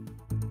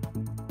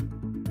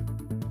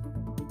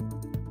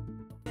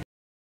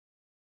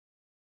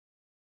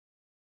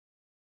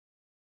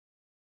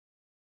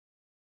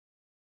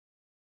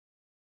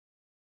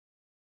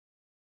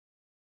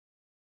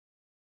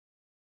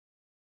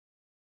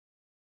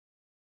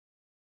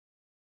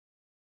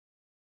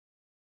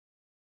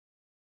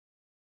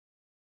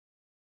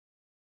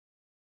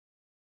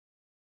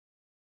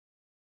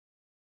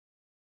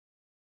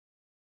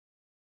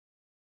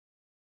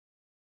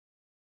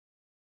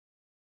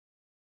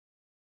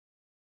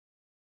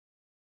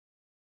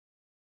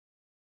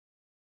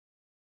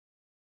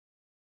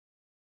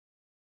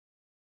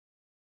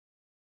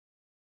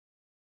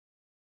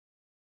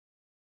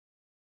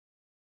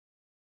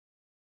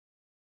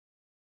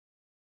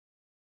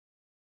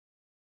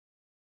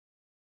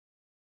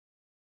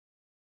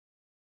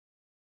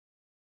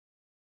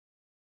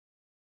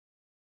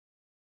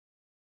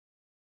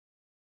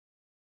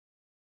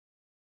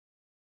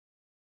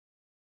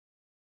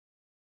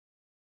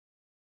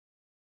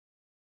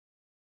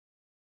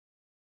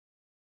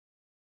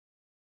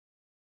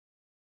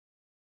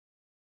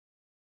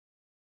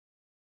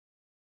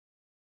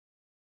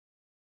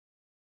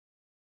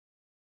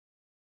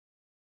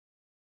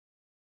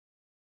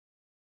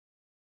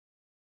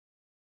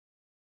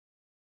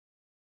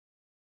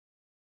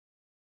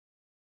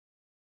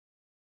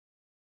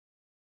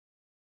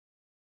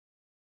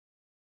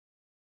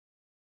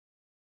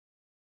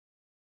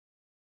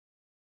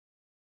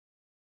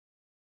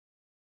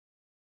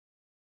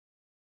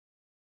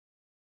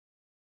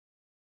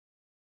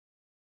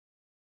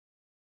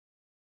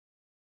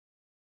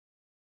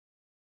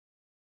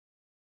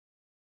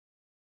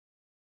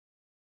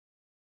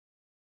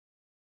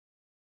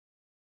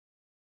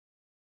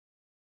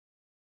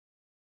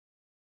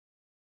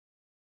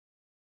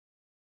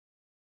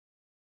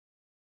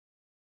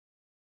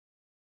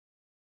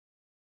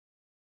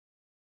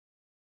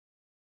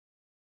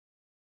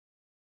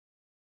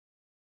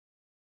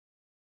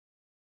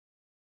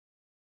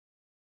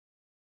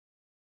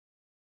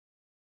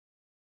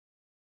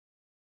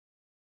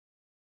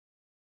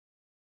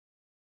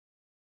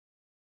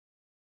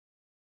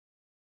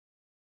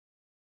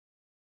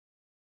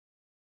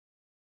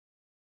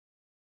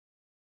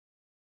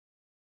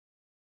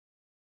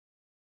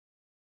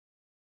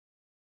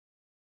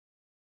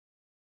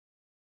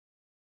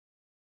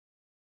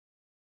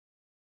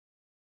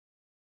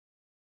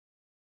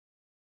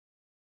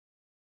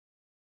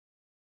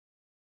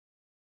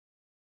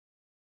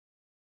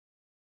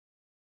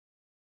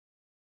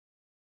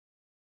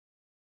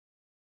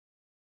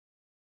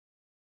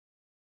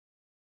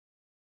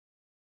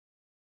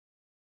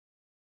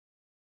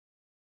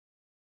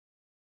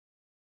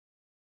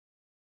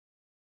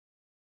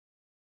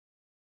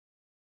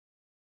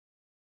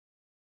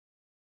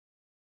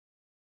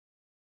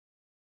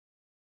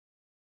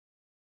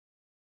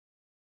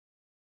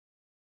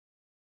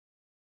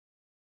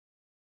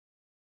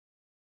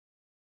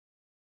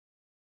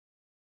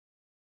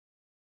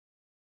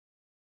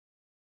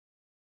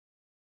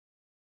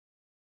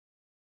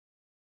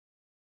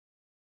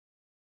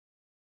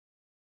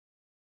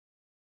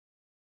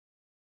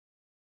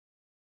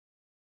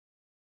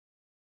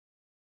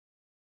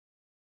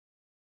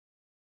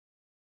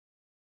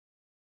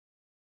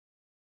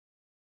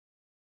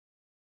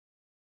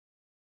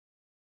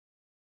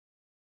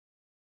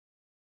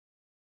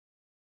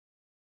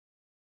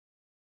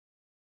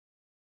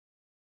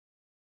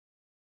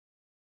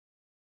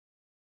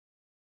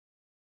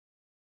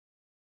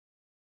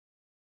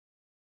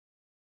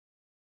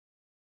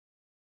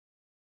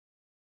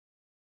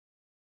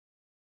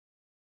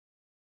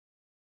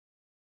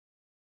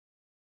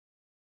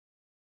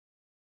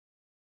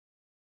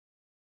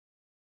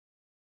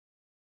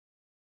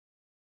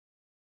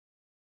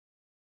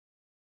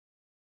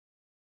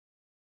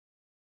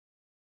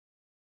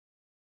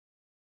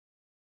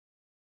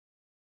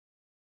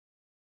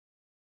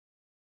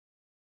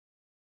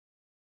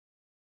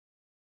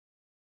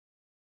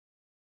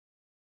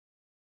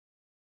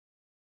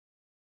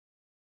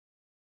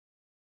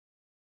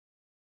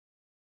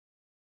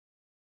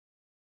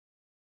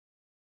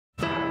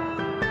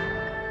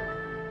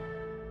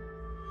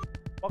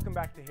 Welcome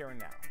back to Here and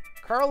Now.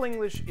 Carl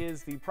English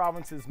is the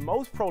province's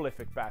most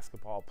prolific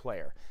basketball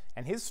player,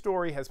 and his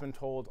story has been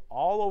told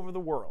all over the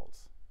world.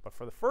 But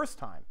for the first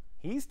time,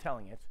 he's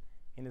telling it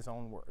in his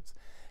own words.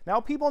 Now,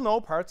 people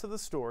know parts of the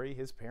story.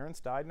 His parents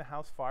died in a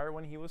house fire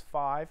when he was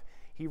 5.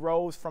 He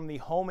rose from the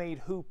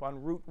homemade hoop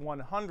on Route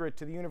 100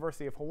 to the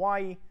University of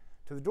Hawaii,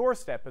 to the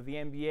doorstep of the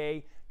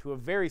NBA, to a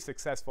very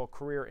successful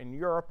career in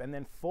Europe, and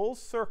then full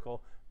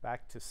circle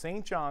back to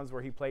St. John's,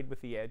 where he played with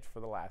the Edge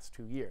for the last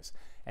 2 years.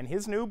 And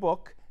his new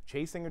book,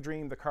 Chasing a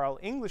Dream, The Carl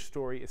English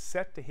Story, is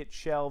set to hit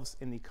shelves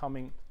in the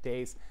coming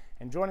days.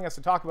 And joining us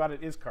to talk about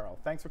it is Carl.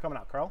 Thanks for coming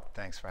out, Carl.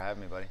 Thanks for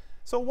having me, buddy.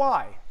 So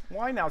why?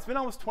 Why now? It's been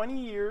almost 20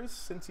 years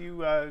since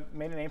you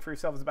made a name for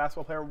yourself as a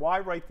basketball player. Why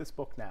write this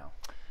book now?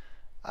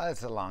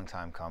 It's a long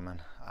time coming.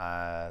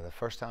 The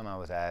first time I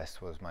was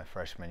asked was my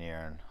freshman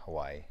year in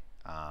Hawaii.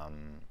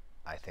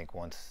 I think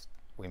once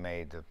we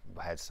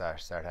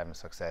started having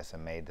success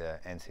and made the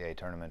NCAA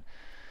tournament,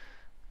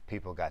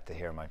 people got to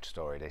hear my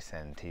story. They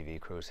send TV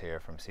crews here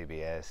from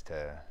CBS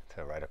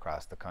to right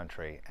across the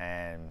country.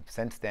 And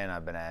since then,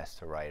 I've been asked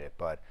to write it.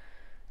 But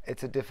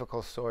it's a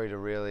difficult story to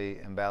really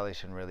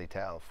embellish and really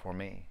tell for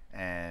me.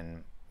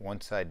 And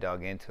once I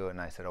dug into it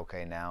and I said,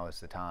 okay, now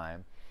is the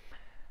time,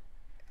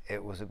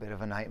 it was a bit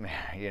of a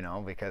nightmare, you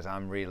know, because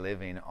I'm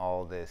reliving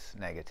all this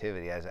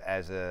negativity.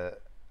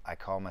 I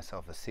call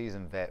myself a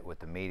seasoned vet with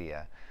the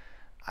media.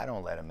 I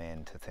don't let them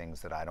into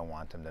things that I don't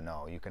want them to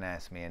know. You can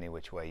ask me any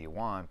which way you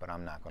want, but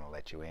I'm not going to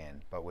let you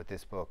in. But with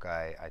this book,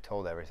 I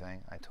told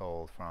everything. I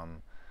told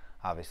from,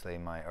 obviously,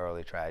 my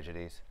early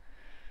tragedies,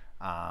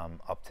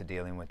 up to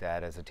dealing with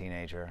that as a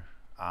teenager,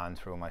 on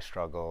through my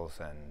struggles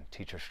and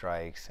teacher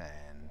strikes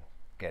and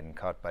getting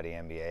cut by the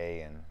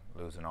NBA and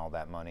losing all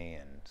that money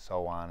and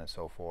so on and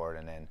so forth.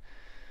 And then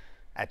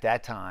at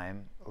that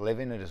time,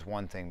 living it is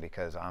one thing,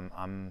 because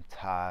I'm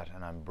taught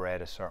and I'm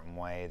bred a certain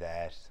way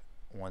that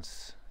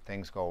once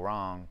things go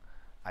wrong,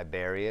 I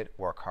bury it,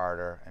 work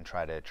harder, and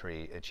try to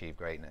achieve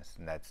greatness.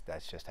 And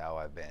that's just how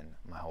I've been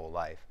my whole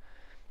life.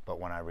 But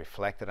when I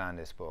reflected on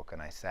this book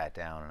and I sat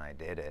down and I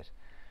did it,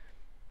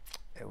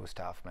 it was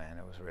tough, man.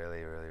 It was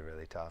really, really,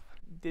 really tough.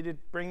 Did it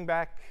bring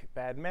back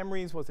bad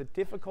memories? Was it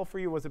difficult for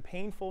you? Was it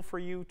painful for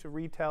you to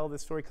retell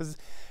this story? Because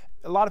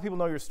a lot of people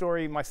know your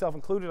story, myself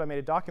included. I made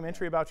a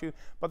documentary about you,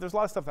 but there's a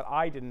lot of stuff that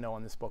I didn't know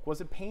in this book. Was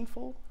it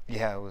painful?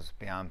 Yeah, it was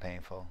beyond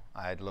painful.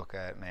 I'd look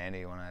at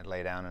Mandy when I'd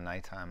lay down at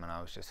nighttime and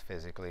I was just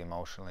physically,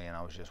 emotionally, and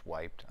I was just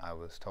wiped. I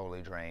was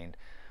totally drained.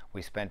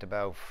 We spent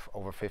about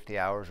over 50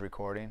 hours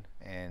recording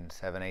in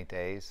 7-8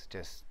 days.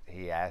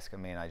 He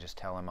asking me and I just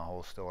tell him my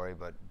whole story,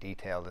 but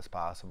detailed as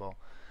possible.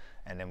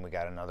 And then we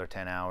got another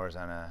 10 hours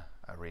on a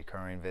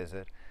recurring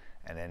visit.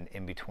 And then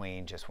in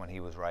between, just when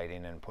he was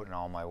writing and putting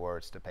all my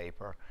words to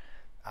paper,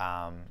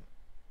 I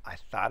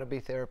thought it'd be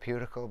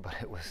therapeutical, but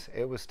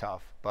it was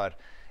tough. But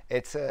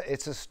it's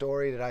a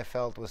story that I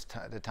felt was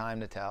the time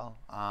to tell.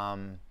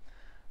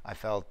 I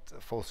felt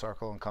full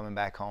circle in coming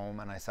back home,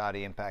 and I saw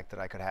the impact that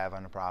I could have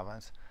on the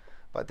province.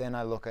 But then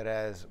I look at it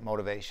as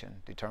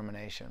motivation,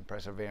 determination,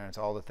 perseverance,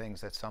 all the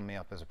things that sum me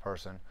up as a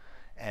person.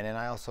 And then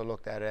I also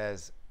looked at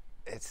it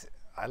as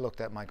I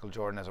looked at Michael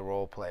Jordan as a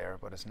role player,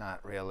 but it's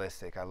not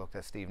realistic. I looked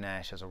at Steve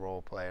Nash as a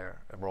role player,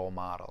 a role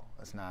model.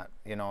 It's not,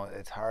 you know,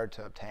 it's hard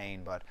to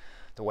obtain, but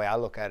the way I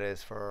look at it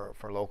is for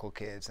local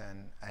kids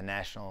and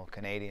national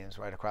Canadians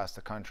right across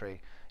the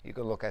country. You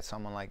could look at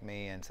someone like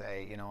me and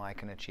say, you know, I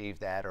can achieve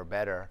that or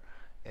better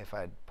if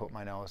I put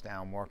my nose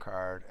down, work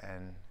hard,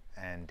 and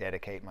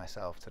dedicate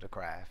myself to the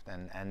craft.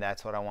 And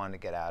that's what I wanted to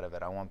get out of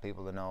it. I want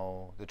people to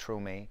know the true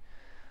me.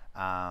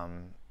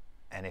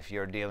 And if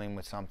you're dealing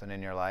with something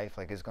in your life,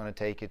 like, it's going to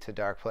take you to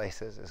dark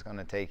places, it's going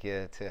to take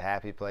you to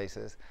happy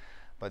places.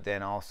 But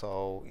then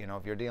also, you know,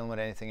 if you're dealing with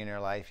anything in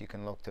your life, you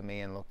can look to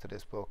me and look to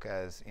this book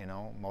as, you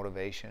know,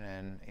 motivation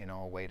and, you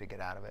know, a way to get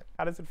out of it.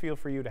 How does it feel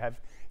for you to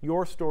have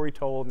your story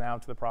told now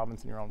to the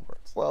province in your own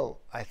words? Well,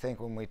 I think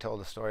when we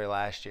told the story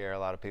last year, a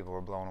lot of people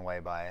were blown away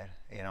by it,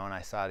 you know, and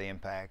I saw the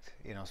impact,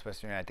 you know,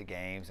 especially when you're at the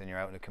games and you're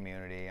out in the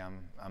community.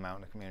 I'm out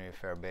in the community a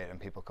fair bit,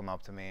 and people come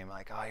up to me and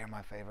like, oh, you're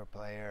my favorite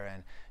player,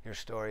 and your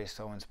story is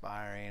so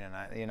inspiring,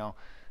 and you know,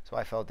 so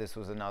I felt this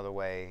was another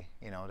way,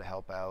 you know, to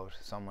help out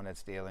someone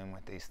that's dealing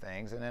with these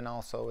things. And then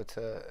also it's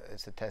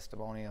a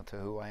testimonial to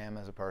who I am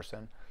as a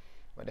person.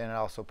 But then it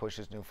also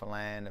pushes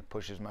Newfoundland, it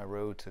pushes my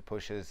roots,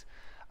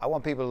 I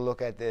want people to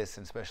look at this,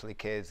 and especially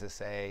kids, to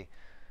say,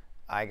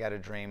 I got a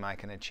dream, I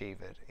can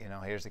achieve it. You know,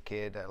 here's a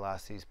kid that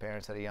lost his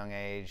parents at a young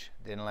age,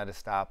 didn't let it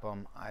stop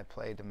him. I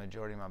played the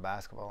majority of my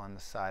basketball on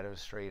the side of the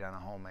street on a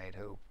homemade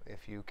hoop.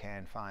 If you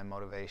can find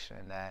motivation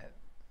in that,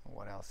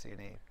 what else do you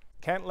need?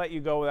 Can't let you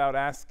go without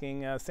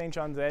asking, St.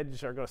 John's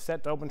Edge are going to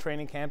set to open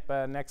training camp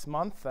next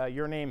month.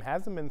 Your name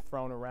hasn't been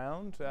thrown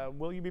around.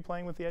 Will you be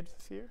playing with the Edge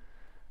this year?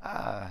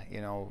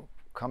 You know,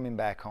 coming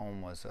back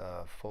home was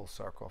a full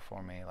circle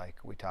for me, like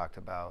we talked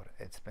about.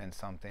 It's been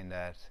something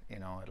that, you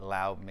know, it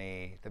allowed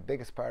me, the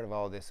biggest part of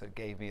all this, it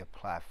gave me a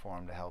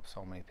platform to help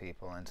so many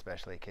people, and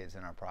especially kids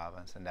in our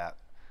province, and that,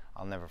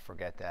 I'll never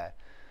forget that.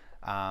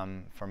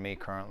 For me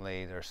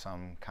currently, there's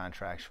some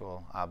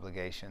contractual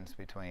obligations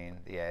between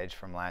the Edge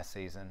from last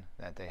season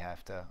that they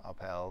have to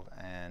uphold,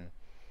 and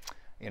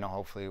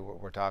hopefully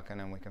we're talking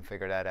and we can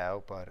figure that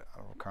out, but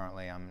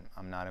currently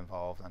I'm not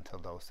involved until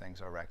those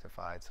things are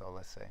rectified, so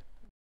let's see. All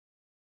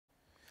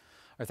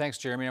right, thanks,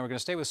 Jeremy. Now we're going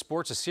to stay with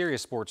sports, a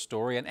serious sports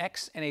story. An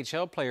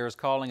ex-NHL player is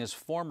calling his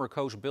former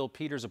coach Bill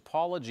Peters'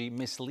 apology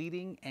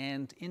misleading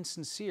and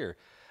insincere.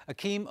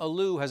 Akeem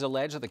Alou has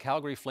alleged that the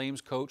Calgary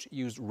Flames coach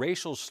used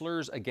racial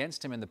slurs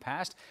against him in the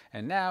past,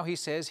 and now he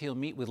says he'll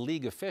meet with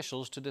league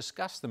officials to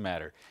discuss the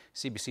matter.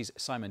 CBC's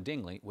Simon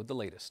Dingley with the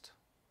latest.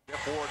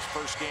 Jeff Ward's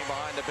first game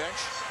behind the bench.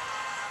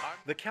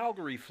 The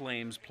Calgary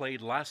Flames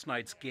played last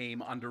night's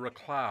game under a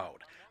cloud.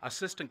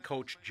 Assistant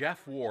coach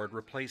Jeff Ward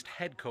replaced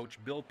head coach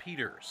Bill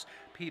Peters.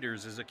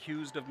 Peters is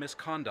accused of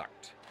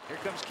misconduct. Here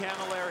comes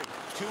Camilleri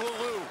to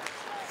Alou.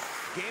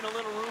 Gain a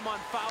little room on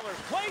Fowler.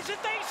 Plays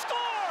it, they score!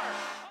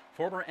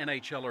 Former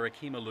NHLer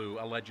Akeem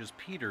Alou alleges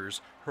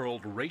Peters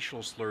hurled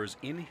racial slurs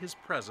in his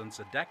presence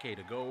a decade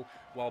ago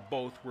while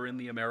both were in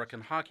the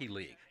American Hockey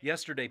League.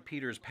 Yesterday,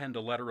 Peters penned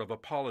a letter of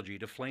apology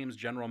to Flames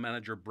general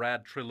manager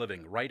Brad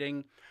Treliving,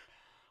 writing,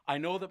 "I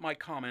know that my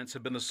comments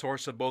have been the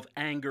source of both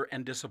anger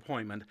and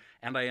disappointment,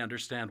 and I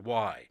understand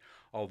why.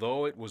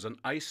 Although it was an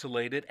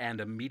isolated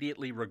and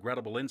immediately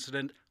regrettable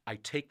incident, I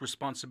take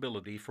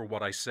responsibility for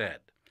what I said.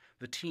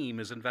 The team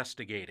is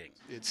investigating."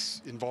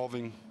 It's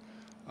involving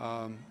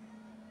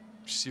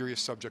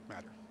serious subject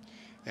matter,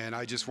 and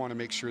I just want to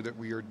make sure that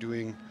we are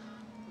doing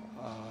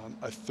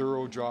a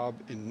thorough job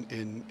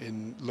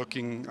in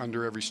looking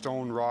under every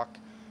stone, rock,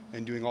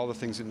 and doing all the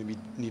things that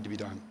need to be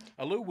done.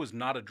 Alou was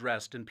not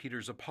addressed in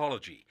Peters'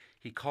 apology.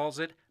 He calls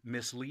it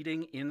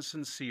misleading,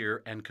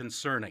 insincere, and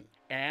concerning.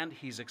 And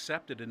he's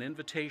accepted an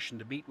invitation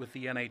to meet with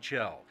the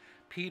NHL.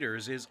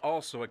 Peters is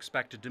also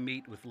expected to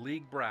meet with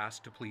league brass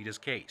to plead his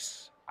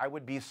case. I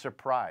would be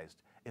surprised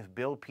if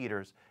Bill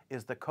Peters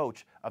is the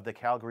coach of the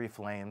Calgary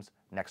Flames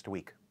next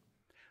week.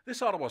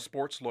 This Ottawa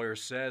sports lawyer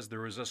says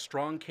there is a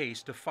strong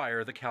case to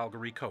fire the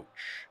Calgary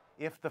coach.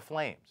 If the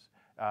Flames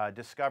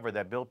discover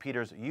that Bill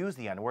Peters used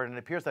the N-word, and it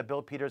appears that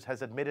Bill Peters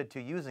has admitted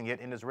to using it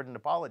in his written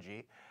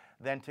apology,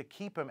 then to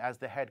keep him as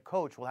the head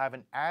coach will have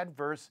an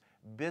adverse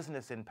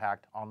business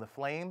impact on the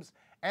Flames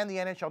and the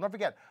NHL. Don't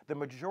forget, the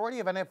majority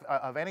of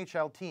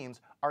NHL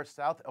teams are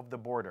south of the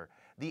border.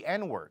 The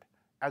N-word,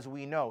 as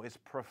we know, is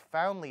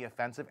profoundly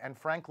offensive and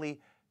frankly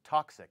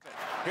toxic.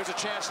 Here's a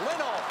chance,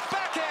 Lindholm,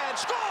 backhand,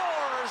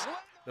 scores!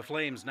 The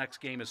Flames' next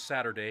game is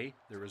Saturday.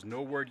 There is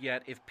no word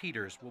yet if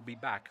Peters will be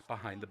back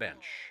behind the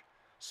bench.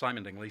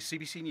 Simon Dingley,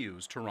 CBC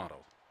News,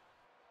 Toronto.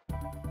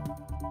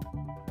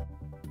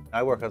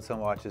 I work on some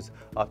watches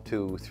up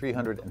to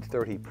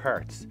 330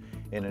 parts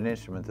in an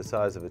instrument the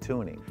size of a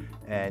tuning.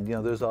 And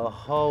there's a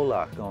whole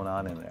lot going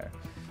on in there.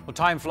 Well,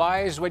 time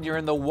flies when you're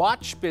in the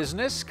watch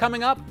business.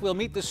 Coming up, we'll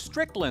meet the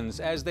Stricklands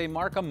as they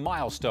mark a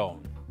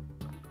milestone.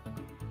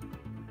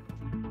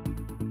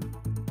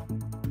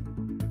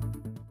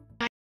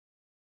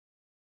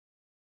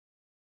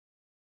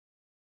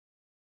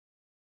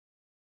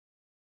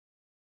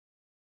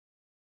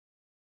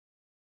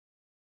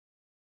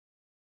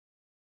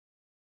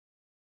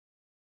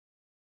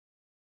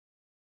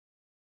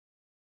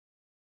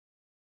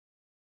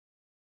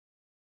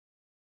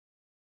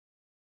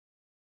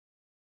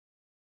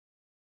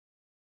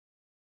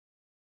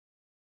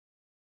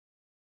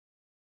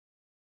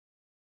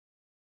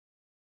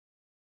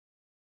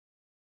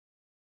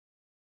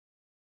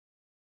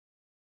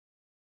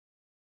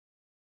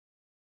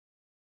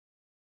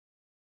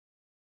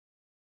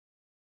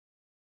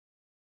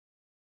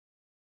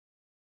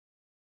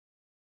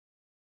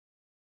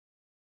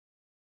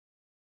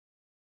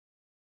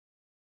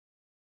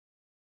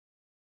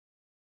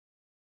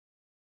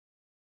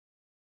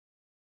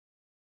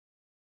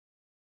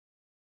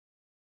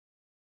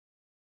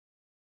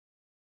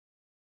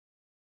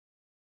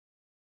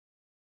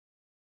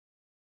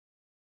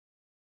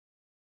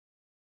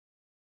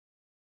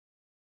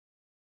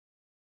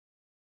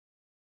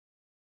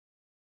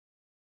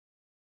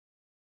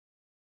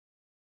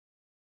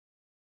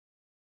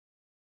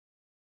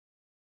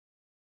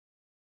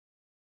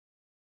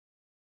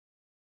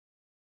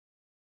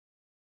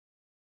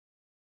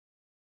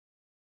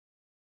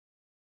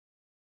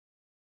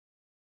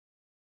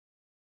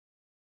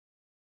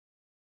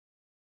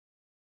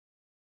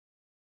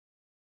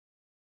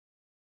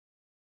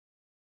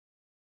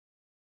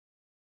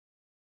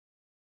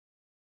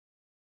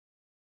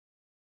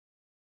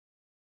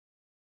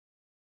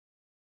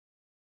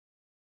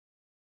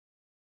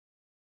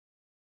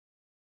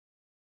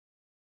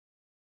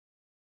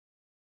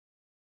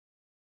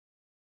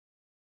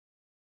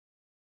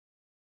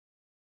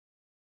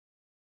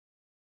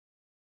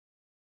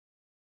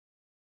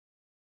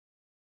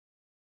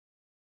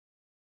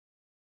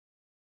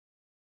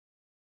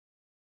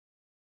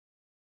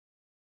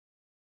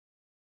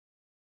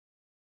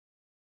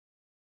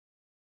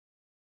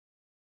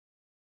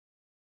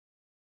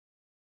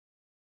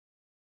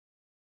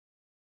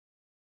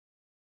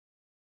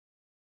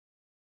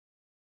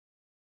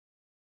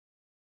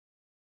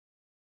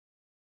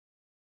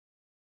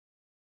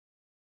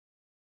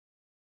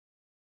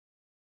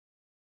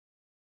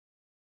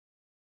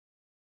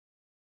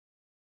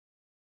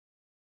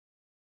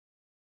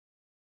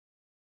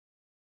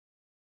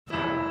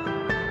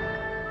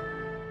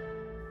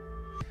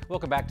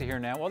 Welcome back to Here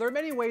Now. Well, there are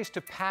many ways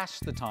to pass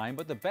the time,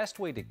 but the best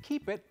way to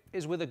keep it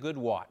is with a good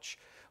watch.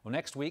 Well,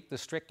 next week, the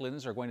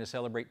Stricklands are going to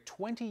celebrate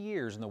 20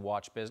 years in the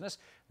watch business,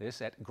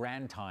 this at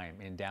Grand Time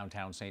in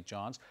downtown St.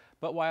 John's.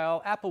 But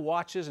while Apple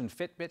Watches and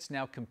Fitbits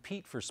now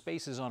compete for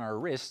spaces on our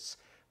wrists,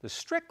 the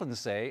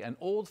Stricklands say an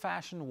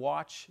old-fashioned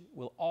watch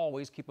will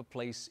always keep a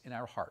place in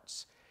our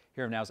hearts.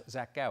 Here Now's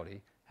Zach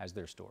Gowdy has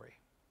their story.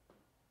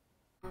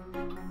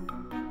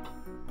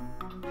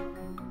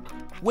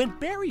 When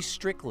Barry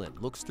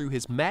Strickland looks through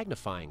his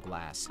magnifying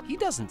glass, he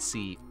doesn't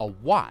see a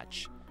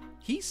watch,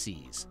 he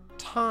sees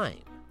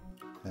time.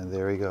 And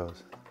there he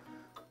goes.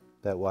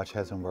 That watch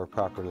hasn't worked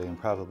properly in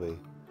probably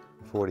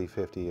 40,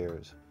 50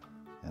 years.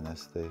 And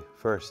that's the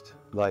first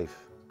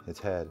life it's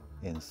had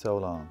in so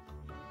long.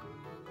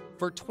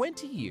 For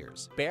 20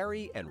 years,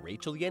 Barry and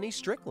Rachel Yenny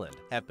Strickland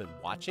have been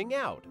watching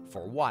out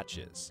for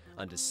watches.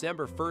 On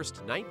December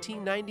 1st,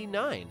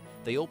 1999,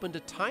 they opened a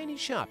tiny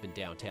shop in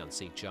downtown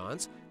St.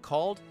 John's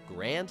called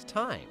Grand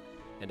Time.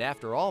 And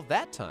after all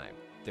that time,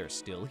 they're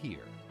still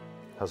here.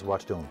 How's the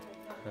watch doing?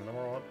 The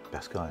number one.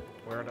 Best going.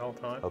 Wear it all the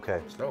time. Okay.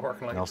 Still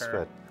working like no a charm.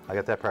 sweat. I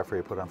got that part for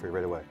you, put on for you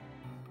right away.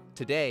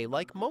 Today,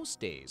 like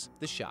most days,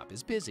 the shop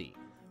is busy.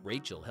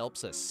 Rachel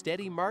helps a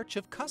steady march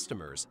of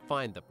customers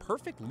find the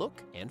perfect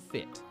look and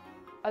fit.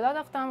 A lot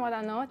of time what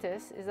I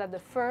notice is that the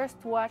first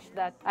watch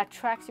that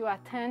attracts your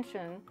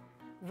attention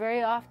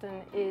very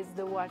often is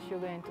the watch you're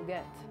going to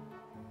get.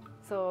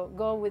 So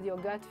go with your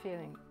gut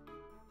feeling.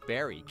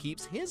 Barry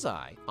keeps his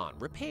eye on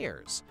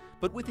repairs,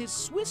 but with his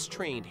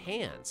Swiss-trained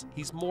hands,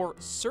 he's more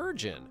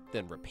surgeon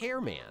than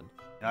repairman.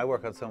 I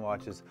work on some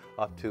watches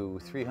up to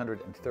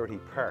 330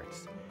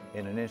 parts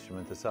in an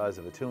instrument the size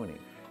of a tuning.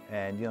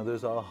 And you know,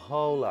 there's a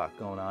whole lot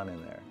going on in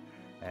there.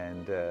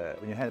 And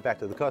when you hand it back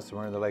to the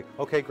customer and they're like,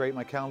 okay, great,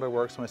 my calendar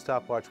works, my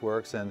stopwatch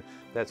works, and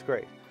that's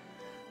great.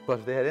 But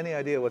if they had any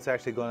idea what's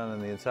actually going on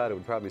the inside, it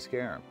would probably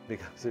scare them.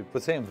 Because it's the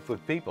same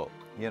with people,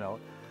 you know.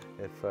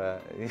 If,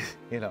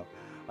 you know,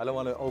 I don't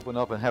want to open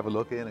up and have a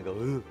look in and go,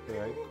 ooh,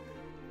 right?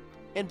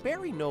 And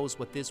Barry knows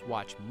what this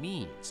watch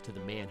means to the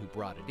man who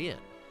brought it in.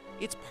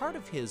 It's part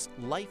of his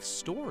life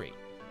story,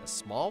 a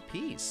small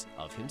piece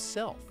of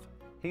himself.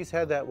 He's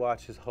had that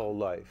watch his whole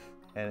life.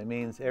 And it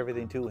means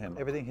everything to him,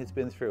 everything he's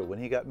been through, when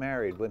he got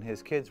married, when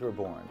his kids were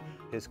born,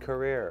 his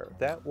career.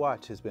 That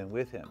watch has been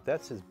with him.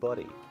 That's his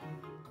buddy.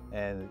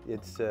 And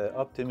it's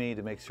up to me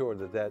to make sure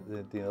that,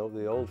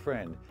 the old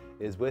friend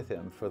is with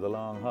him for the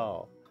long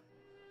haul.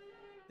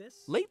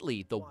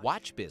 Lately, the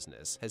watch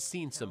business has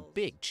seen some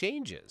big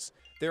changes.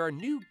 There are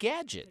new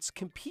gadgets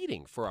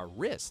competing for our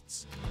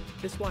wrists.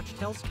 This watch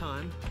tells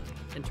time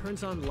and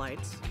turns on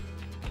lights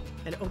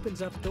and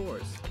opens up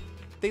doors.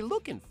 They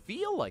look and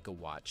feel like a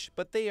watch,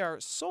 but they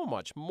are so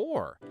much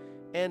more,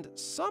 and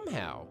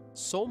somehow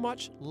so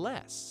much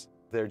less.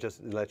 They're just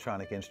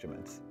electronic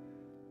instruments.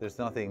 There's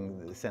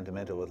nothing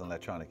sentimental with an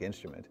electronic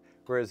instrument.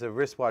 Whereas a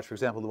wristwatch, for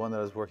example, the one that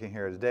I was working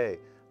here today,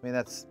 I mean,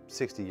 that's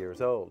 60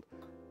 years old.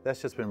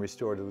 That's just been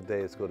restored to the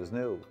day as good as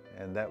new.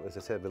 And that, as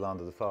I said, belonged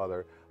to the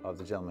father of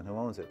the gentleman who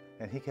owns it.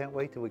 And he can't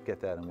wait till we get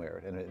that and wear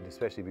it, and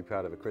especially be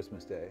proud of it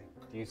Christmas Day.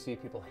 Do you see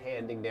people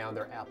handing down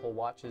their Apple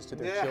Watches to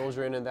their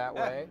children in that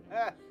way?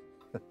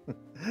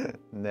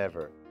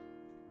 Never.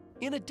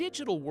 In a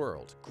digital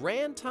world,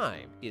 Grand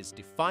Time is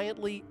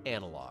defiantly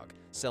analog,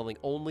 selling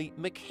only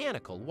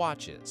mechanical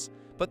watches.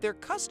 But their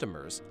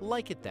customers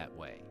like it that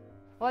way.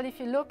 Well, if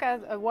you look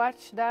at a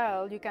watch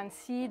dial, you can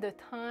see the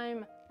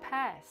time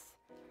pass.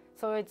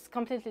 So it's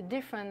completely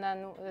different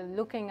than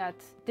looking at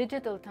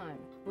digital time.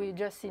 We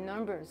just see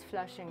numbers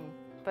flashing.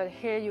 But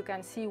here you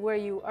can see where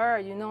you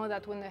are. You know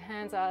that when the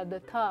hands are at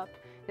the top,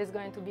 it's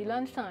going to be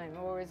lunchtime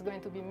or it's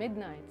going to be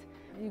midnight.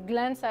 You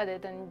glance at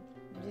it and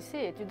you see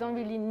it. You don't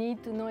really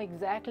need to know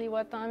exactly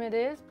what time it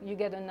is. You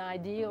get an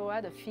idea or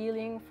a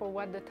feeling for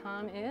what the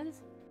time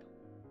is.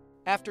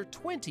 After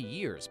 20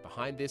 years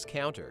behind this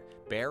counter,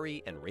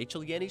 Barry and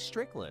Rachel Yenny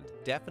Strickland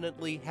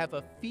definitely have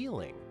a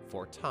feeling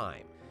for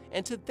time.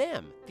 And to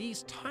them,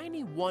 these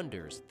tiny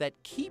wonders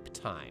that keep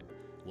time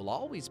will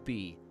always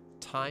be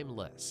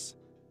timeless.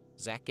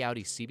 Zach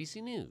Gowdy,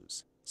 CBC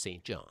News,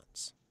 St.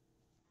 John's.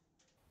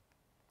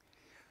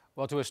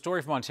 Well, to a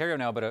story from Ontario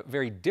now, but a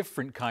very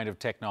different kind of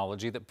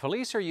technology that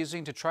police are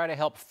using to try to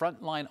help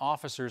frontline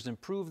officers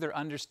improve their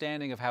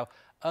understanding of how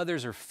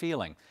others are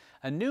feeling.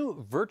 A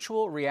new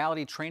virtual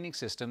reality training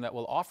system that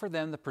will offer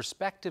them the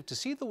perspective to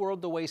see the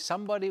world the way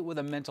somebody with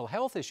a mental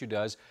health issue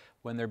does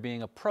when they're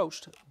being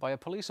approached by a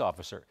police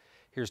officer.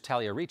 Here's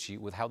Talia Ricci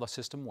with how the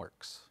system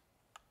works.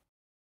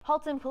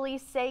 Halton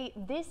police say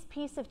this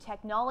piece of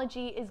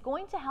technology is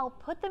going to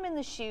help put them in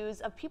the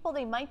shoes of people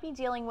they might be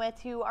dealing with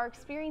who are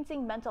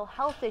experiencing mental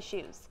health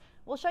issues.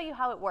 We'll show you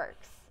how it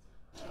works.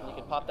 You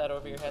can pop that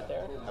over your head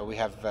there. We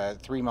have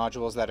 3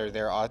 modules that are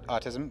there: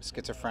 autism,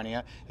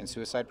 schizophrenia, and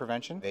suicide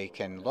prevention. They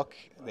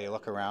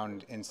look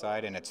around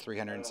inside, and it's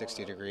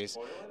 360 degrees,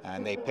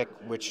 and they pick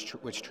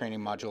which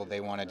training module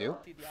they want to do.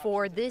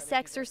 For this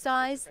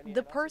exercise,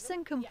 the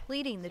person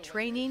completing the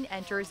training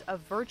enters a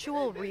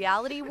virtual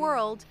reality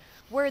world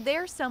where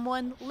there's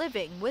someone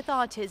living with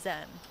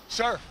autism.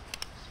 Sir,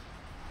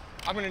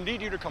 I'm going to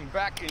need you to come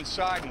back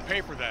inside and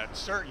pay for that.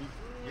 Certain,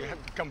 you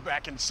have to come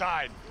back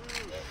inside.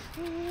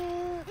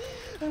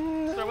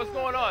 Sir, what's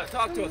going on?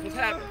 Talk to us. What's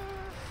happening?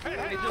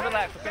 Hey,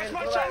 relax, okay? that's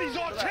my son. He's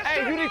autistic.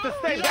 Hey, you need to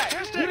stay back.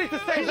 You need to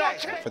stay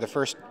back. For the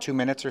first 2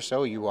 minutes or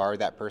so, you are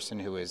that person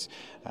who has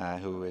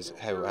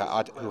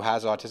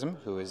autism,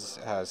 who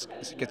has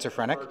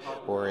schizophrenic,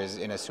 or is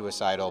in a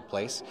suicidal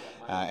place,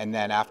 and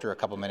then after a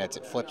couple minutes,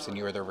 it flips, and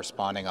you are the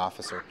responding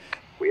officer.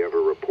 We have a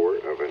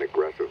report of an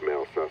aggressive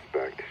male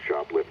suspect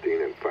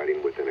shoplifting and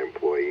fighting with an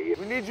employee.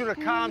 We need you to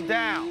calm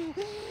down.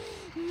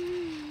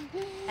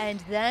 And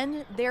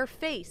then they're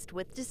faced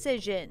with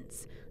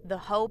decisions. The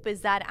hope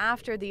is that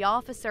after the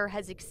officer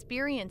has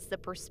experienced the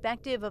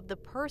perspective of the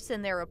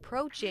person they're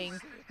approaching,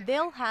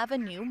 they'll have a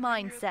new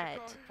mindset.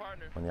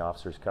 When the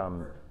officers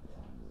come,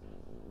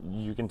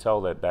 you can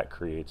tell that that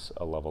creates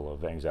a level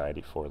of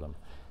anxiety for them.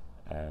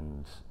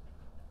 And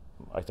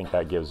I think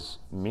that gives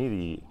me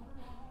the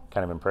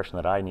kind of impression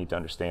that I need to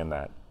understand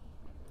that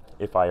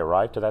if I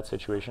arrive to that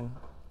situation,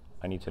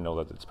 I need to know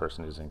that this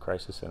person is in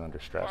crisis and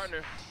under stress.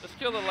 Partner, let's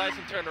kill the lights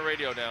and turn the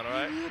radio down, all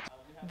right?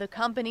 The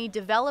company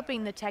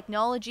developing the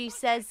technology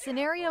says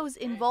scenarios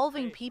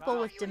involving people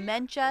with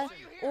dementia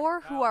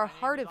or who are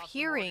hard of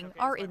hearing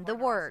are in the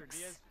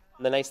works.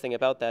 The nice thing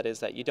about that is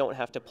that you don't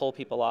have to pull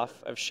people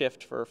off of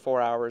shift for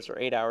 4 hours or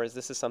 8 hours.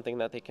 This is something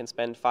that they can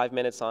spend 5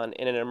 minutes on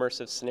in an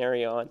immersive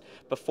scenario on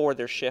before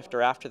their shift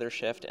or after their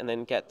shift, and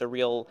then get the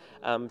real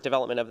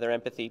development of their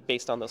empathy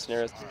based on those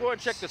scenarios. Go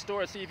and check the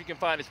store and see if you can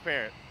find his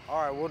parent.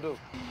 All right, we'll do.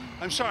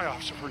 I'm sorry,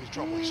 officer, for any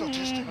trouble. He's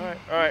autistic.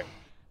 All right.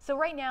 So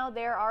right now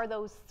there are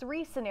those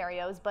 3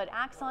 scenarios, but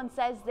Axon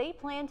says they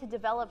plan to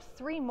develop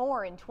 3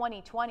 more in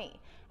 2020.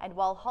 And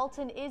while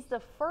Halton is the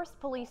first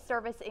police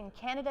service in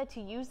Canada to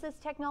use this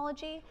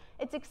technology,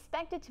 it's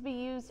expected to be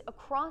used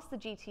across the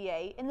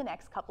GTA in the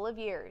next couple of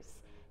years.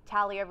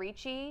 Talia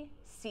Ricci,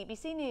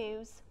 CBC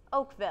News,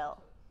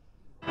 Oakville.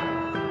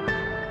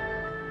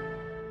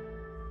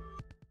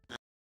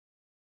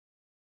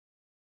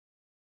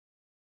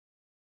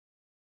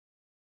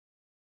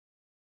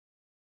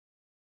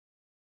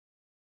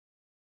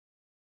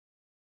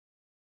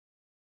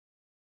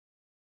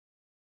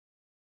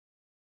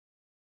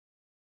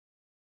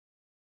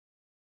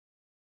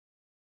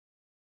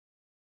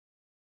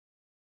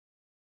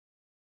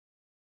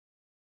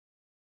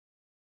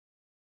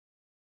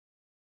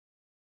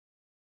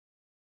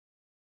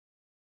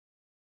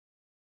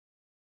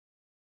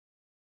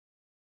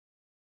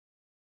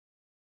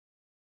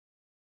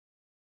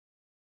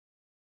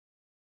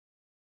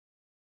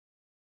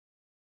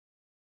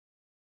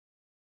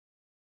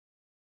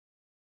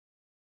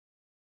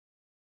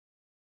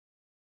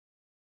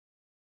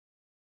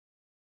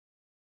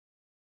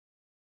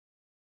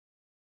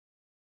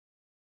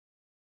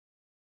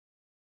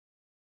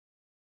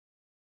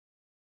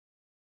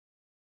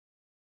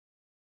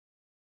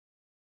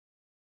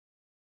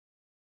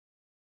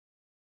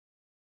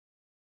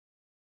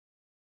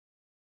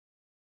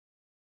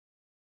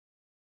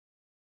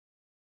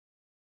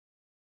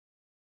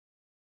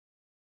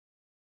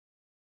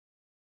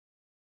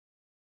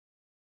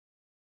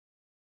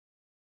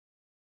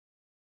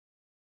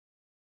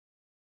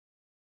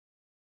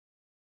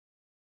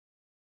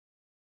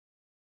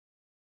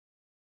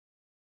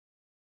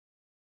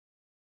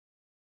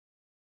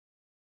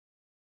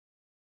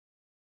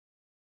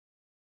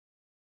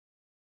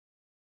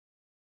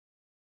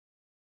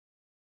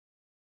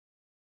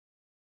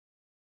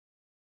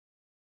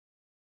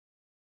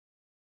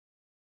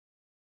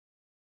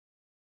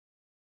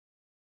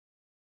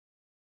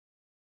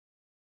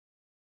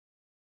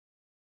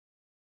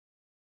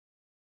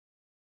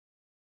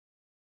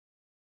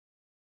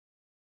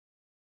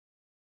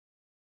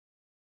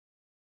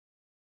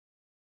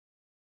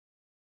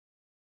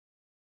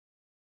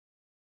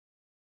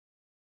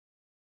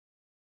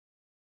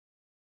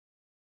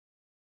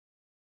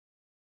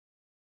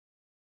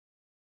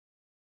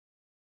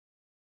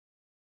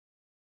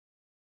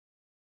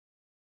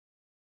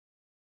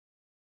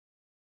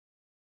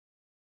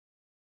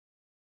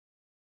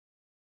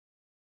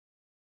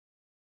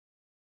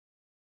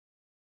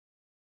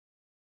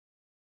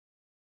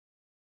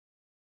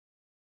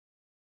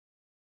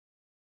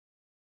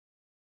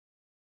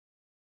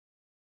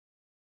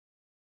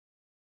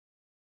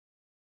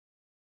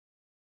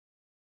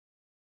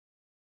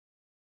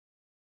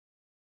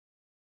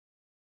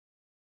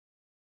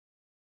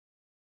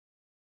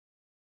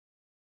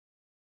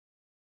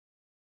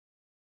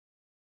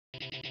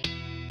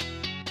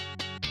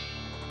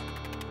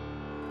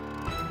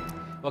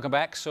 Welcome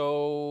back.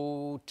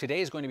 So today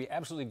is going to be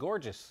absolutely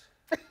gorgeous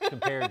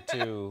compared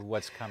to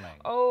what's coming.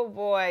 Oh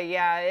boy,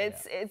 yeah,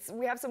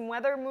 we have some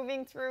weather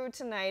moving through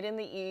tonight in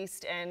the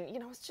east, and you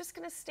know, it's just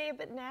gonna stay a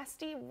bit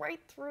nasty right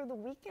through the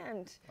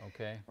weekend.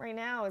 Okay. Right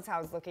now is how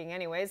it's looking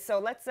anyways. So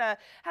let's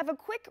have a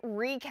quick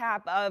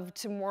recap of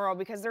tomorrow,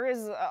 because there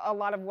is a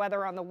lot of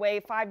weather on the way.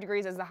 5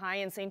 degrees is the high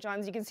in St.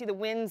 John's. You can see the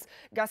winds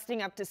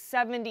gusting up to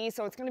 70,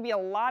 so it's gonna be a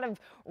lot of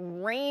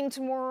rain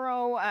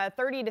tomorrow,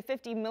 30 to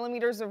 50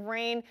 millimeters of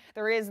rain.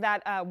 There is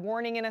that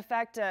warning in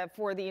effect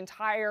for the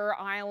entire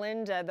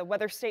island. The the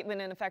weather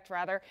statement in effect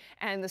rather,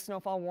 and the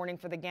snowfall warning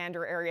for the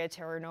Gander area,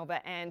 Terra Nova,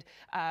 and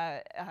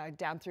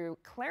down through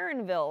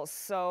Clarenville.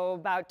 So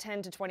about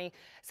 10 to 20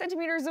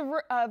 centimeters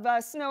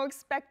of snow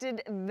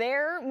expected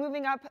there.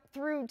 Moving up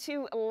through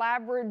to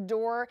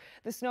Labrador,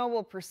 the snow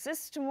will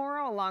persist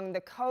tomorrow along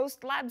the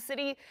coast. Lab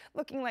City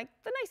looking like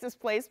the nicest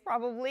place,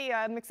 probably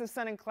a mix of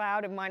sun and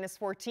cloud at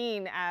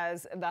 -14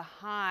 as the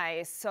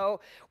high. So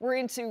we're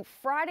into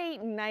Friday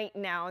night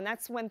now, and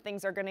that's when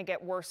things are going to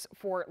get worse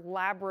for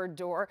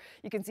Labrador.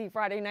 You can see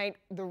Friday night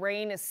the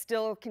rain is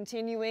still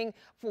continuing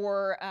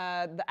for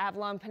the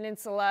Avalon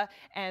Peninsula,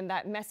 and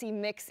that messy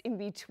mix in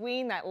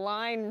between, that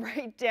line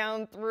right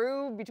down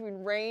through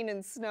between rain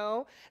and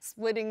snow,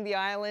 splitting the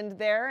island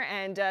there.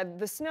 And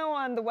the snow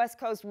on the west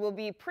coast will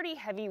be pretty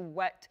heavy,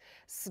 wet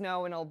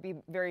snow, and it'll be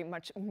very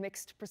much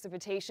mixed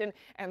precipitation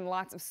and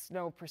lots of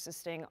snow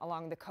persisting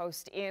along the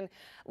coast in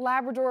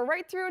Labrador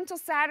right through until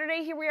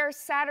Saturday. Here we are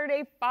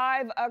Saturday,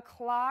 5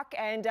 o'clock,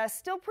 and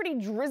still pretty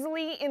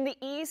drizzly in the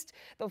east.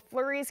 The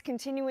flurries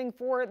continuing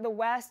for the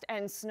west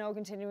and snow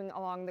continuing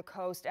along the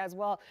coast as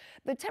well.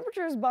 The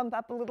temperatures bump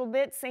up a little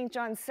bit. St.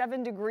 John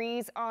 7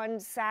 degrees on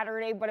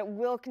Saturday, but it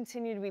will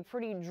continue to be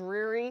pretty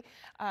dreary.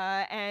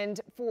 And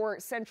for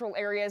central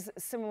areas,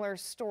 similar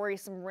story,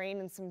 some rain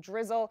and some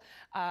drizzle.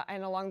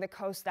 And along the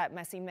coast, that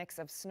messy mix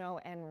of snow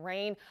and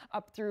rain.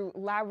 Up through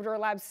Labrador,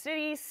 Lab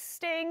City,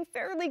 staying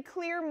fairly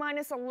clear,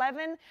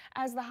 -11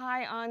 as the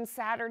high on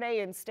Saturday,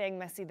 and staying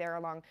messy there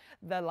along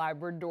the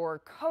Labrador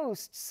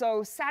coast.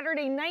 So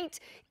Saturday night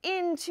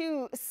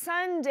into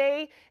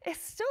Sunday, it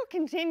still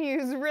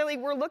continues, really.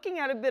 We're looking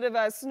at a bit of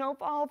a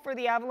snowfall for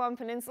the Avalon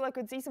Peninsula.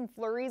 Could see some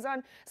flurries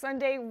on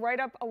Sunday right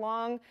up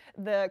along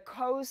the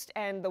coast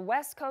and the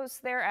west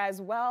coast there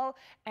as well.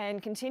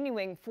 And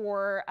continuing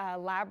for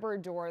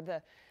Labrador,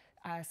 the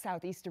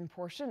southeastern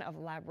portion of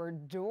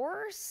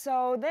Labrador.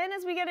 So then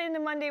as we get into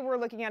Monday, we're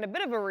looking at a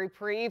bit of a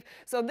reprieve.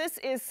 So this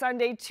is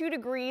Sunday, 2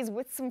 degrees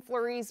with some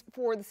flurries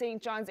for the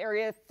St. John's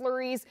area,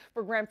 flurries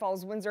for Grand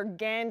Falls, Windsor,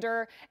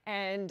 Gander,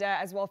 and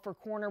as well for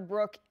Corner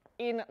Brook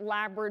in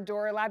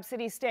Labrador. Lab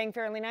City staying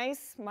fairly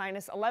nice,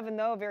 -11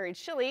 though, very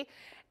chilly.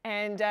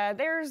 And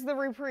there's the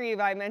reprieve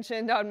I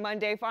mentioned on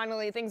Monday.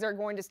 Finally, things are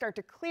going to start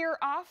to clear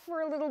off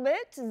for a little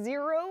bit.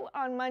 0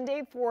 on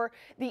Monday for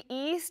the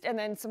east, and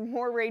then some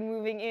more rain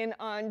moving in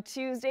on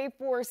Tuesday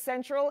for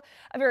central.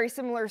 A very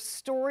similar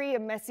story, a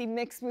messy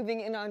mix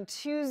moving in on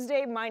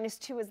Tuesday.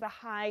 -2 is the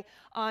high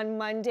on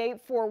Monday.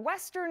 For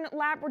western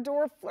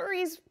Labrador,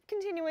 flurries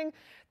continuing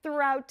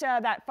throughout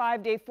that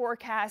 5-day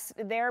forecast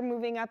there,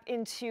 moving up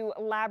into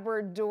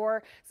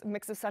Labrador. It's a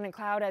mix of sun and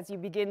cloud as you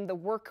begin the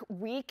work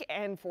week.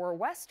 And for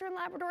western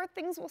Labrador,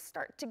 things will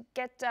start to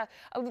get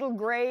a little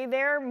gray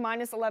there,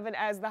 -11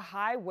 as the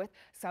high with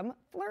some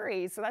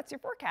flurries. So that's your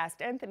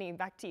forecast. Anthony,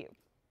 back to you.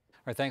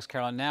 All right, thanks,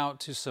 Carolyn. Now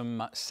to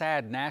some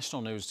sad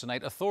national news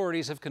tonight.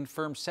 Authorities have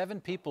confirmed 7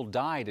 people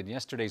died in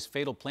yesterday's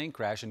fatal plane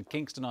crash in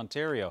Kingston,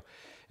 Ontario.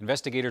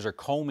 Investigators are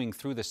combing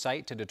through the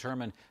site to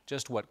determine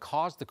just what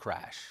caused the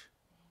crash.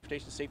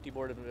 Transportation Safety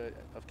Board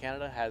of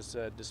Canada has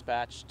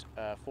dispatched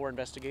 4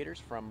 investigators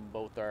from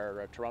both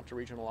our Toronto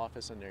Regional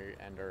Office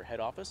and our head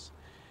office,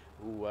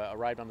 who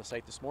arrived on the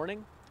site this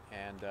morning,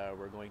 and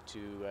we're going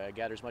to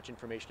gather as much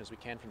information as we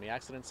can from the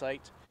accident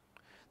site.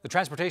 The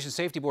Transportation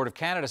Safety Board of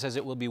Canada says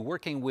it will be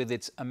working with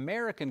its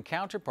American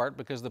counterpart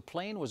because the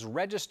plane was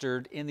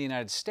registered in the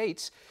United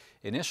States.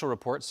 Initial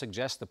reports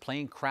suggest the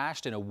plane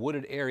crashed in a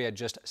wooded area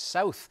just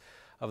south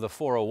of the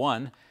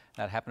 401.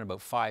 That happened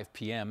about 5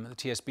 p.m. The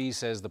TSB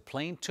says the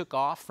plane took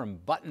off from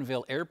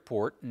Buttonville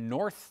Airport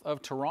north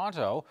of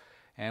Toronto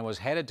and was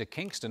headed to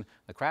Kingston.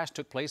 The crash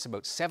took place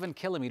about 7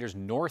 kilometers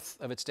north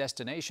of its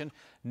destination.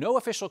 No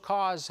official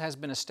cause has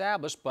been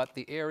established, but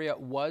the area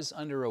was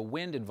under a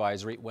wind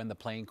advisory when the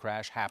plane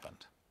crash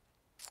happened.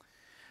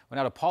 Well,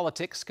 now to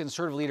politics.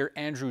 Conservative leader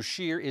Andrew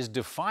Scheer is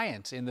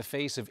defiant in the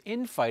face of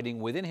infighting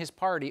within his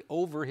party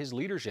over his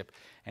leadership,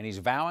 and he's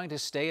vowing to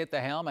stay at the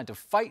helm and to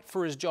fight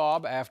for his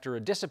job after a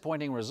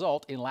disappointing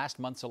result in last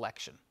month's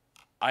election.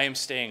 I am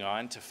staying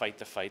on to fight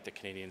the fight that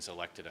Canadians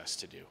elected us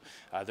to do.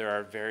 There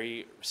are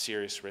very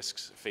serious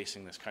risks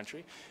facing this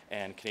country,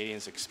 and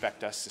Canadians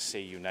expect us to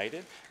stay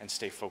united and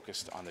stay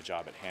focused on the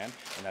job at hand,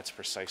 and that's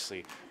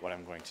precisely what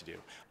I'm going to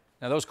do.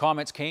 Now, those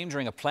comments came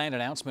during a planned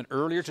announcement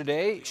earlier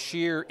today.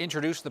 Scheer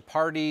introduced the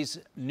party's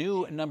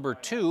new number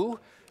 2,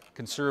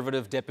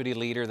 Conservative deputy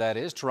leader, that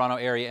is, Toronto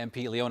area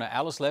MP Leona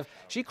Aleslev.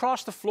 She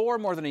crossed the floor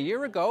more than a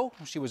year ago.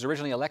 She was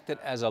originally elected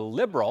as a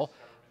Liberal,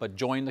 but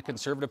joined the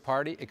Conservative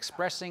Party,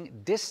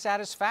 expressing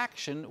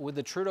dissatisfaction with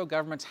the Trudeau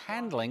government's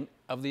handling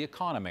of the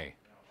economy.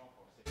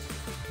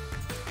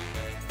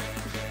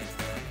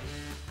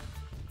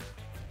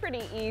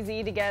 Pretty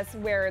easy to guess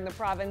where in the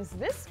province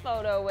this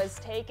photo was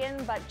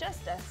taken, but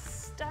just a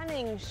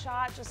stunning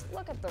shot. Just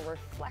look at the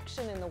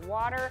reflection in the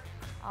water.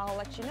 I'll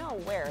let you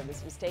know where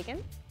this was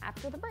taken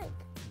after the break.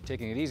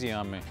 Taking it easy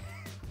on me.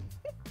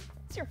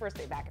 It's your first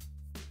day back.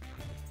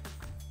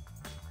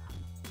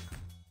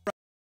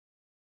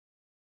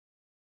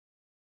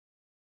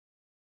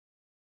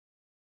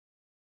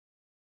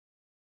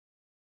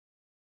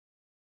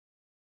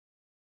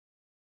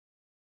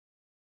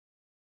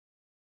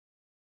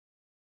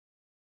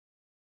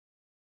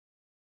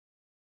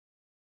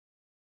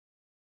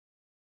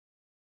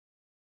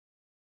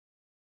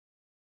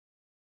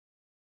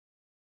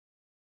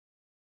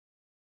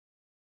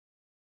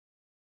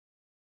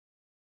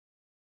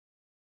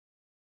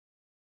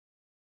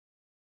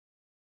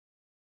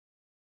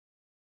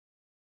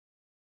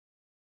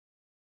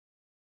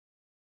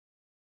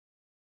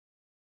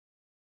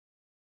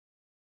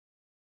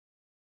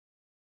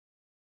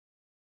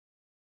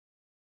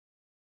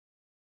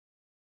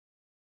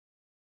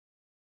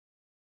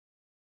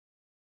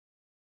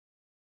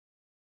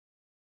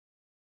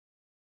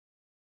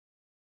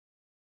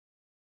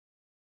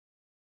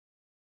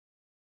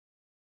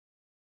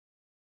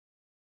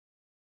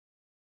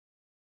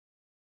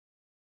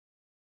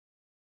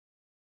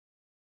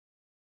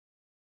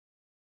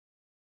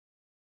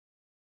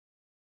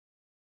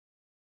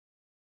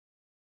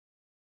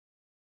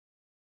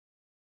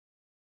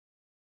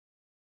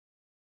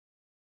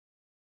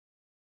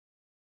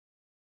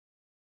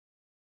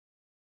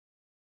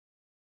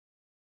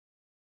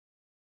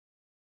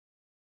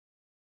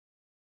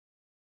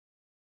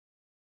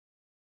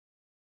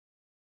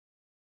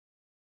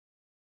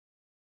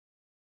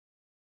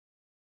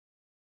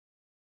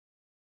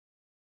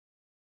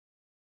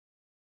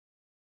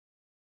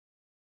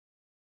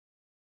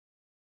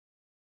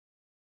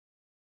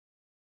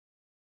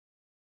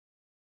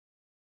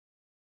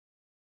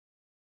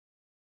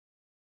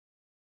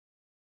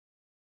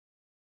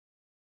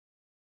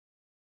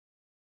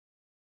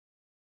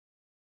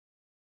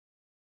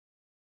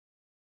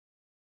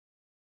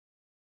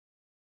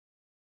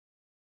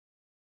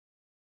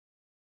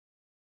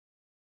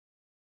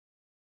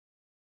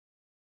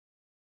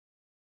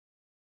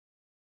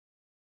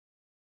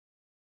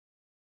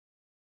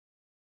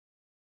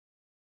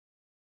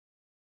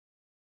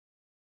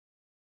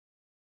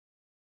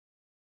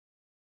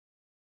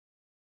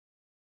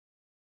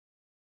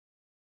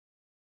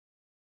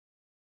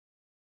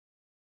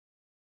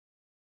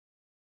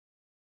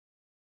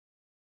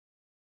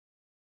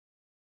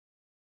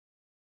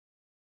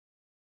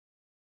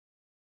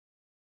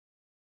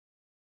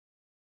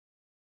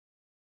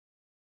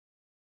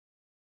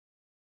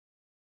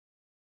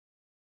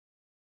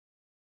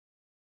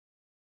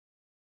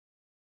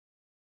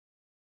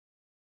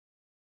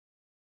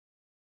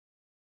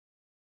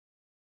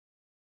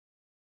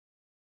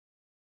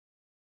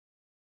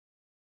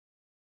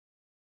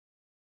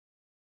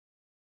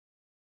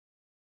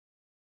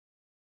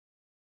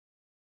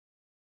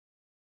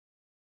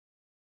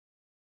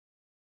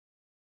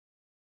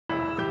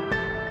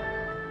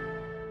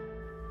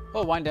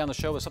 We'll wind down the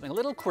show with something a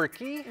little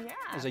quirky. Yeah.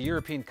 There's a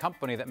European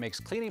company that makes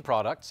cleaning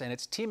products, and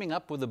it's teaming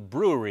up with a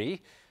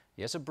brewery.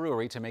 Yes, a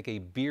brewery, to make a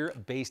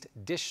beer-based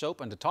dish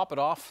soap. And to top it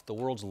off, the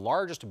world's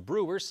largest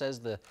brewer says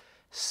the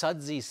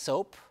sudsy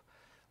soap,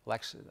 well,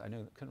 actually, I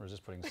couldn't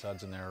resist putting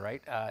suds in there,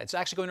 right? It's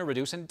actually going to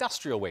reduce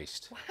industrial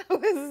waste. Wow,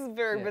 this is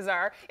very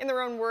bizarre. In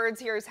their own words,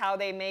 here's how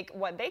they make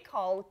what they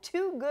call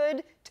too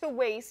good to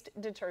waste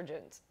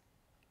detergent.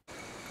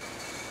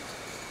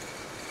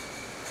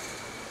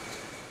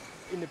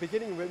 In the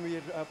beginning, when we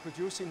were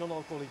producing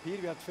non-alcoholic beer,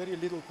 we had very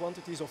little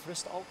quantities of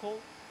rest alcohol,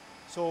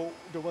 so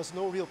there was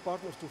no real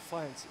partner to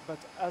find. But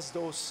as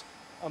those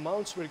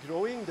amounts were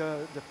growing,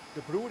 the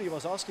brewery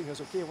was asking us,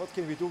 okay, what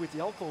can we do with the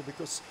alcohol,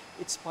 because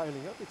it's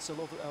piling up, it's a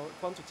lot of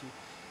quantity.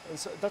 And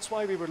so that's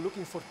why we were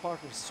looking for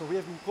partners. So we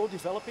have been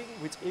co-developing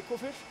with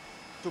Ecovir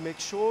to make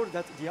sure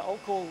that the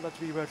alcohol that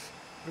we were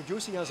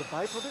producing as a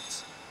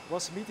byproduct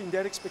was meeting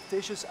their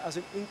expectations as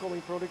an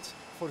incoming product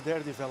for their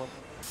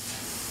development.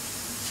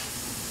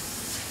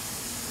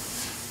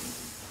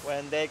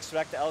 When they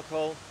extract the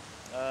alcohol,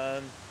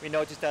 we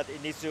noticed that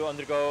it needs to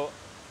undergo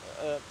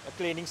a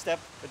cleaning step,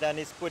 but then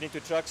it's put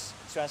into trucks,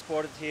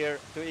 transported here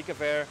to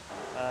Ecovir,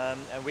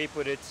 and we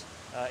put it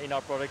in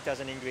our product as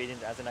an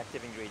ingredient, as an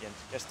active ingredient.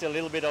 There's still a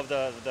little bit of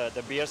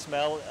the beer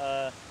smell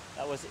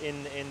that was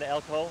in the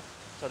alcohol,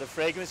 so the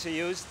fragrance we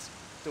used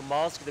to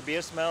mask the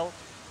beer smell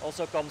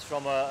also comes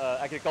from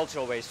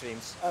agricultural waste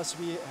streams. As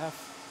we have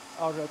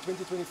our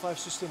 2025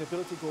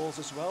 sustainability goals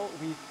as well,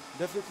 we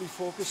definitely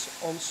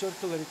focus on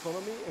circular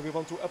economy, and we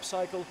want to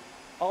upcycle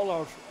all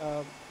our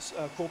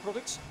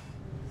co-products.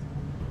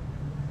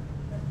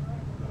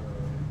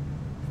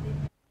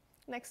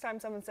 Next time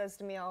someone says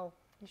to me, oh,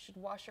 you should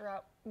wash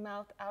your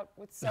mouth out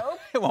with soap,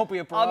 It won't be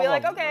a problem. I'll be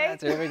like, okay.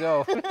 There we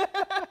go.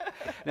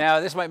 Now,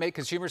 this might make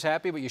consumers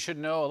happy, but you should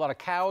know a lot of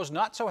cows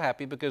not so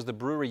happy because the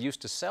brewery used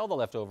to sell the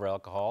leftover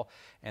alcohol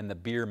and the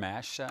beer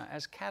mash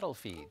as cattle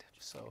feed.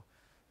 So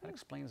that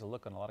explains the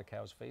look on a lot of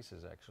cows'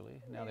 faces,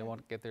 actually. Now they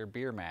won't get their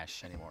beer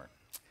mash anymore.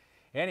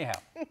 Anyhow.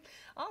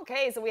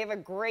 Okay, so we have a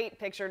great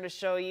picture to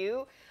show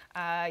you.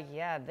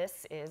 Yeah,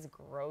 this is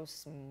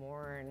gross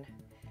morn.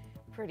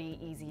 Pretty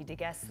easy to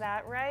guess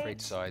that, right?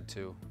 Great side,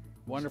 too.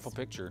 Wonderful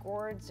picture.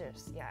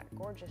 Gorgeous, yeah,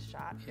 gorgeous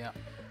shot. Yeah.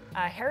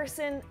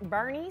 Harrison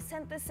Barney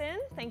sent this in.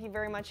 Thank you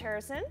very much,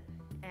 Harrison.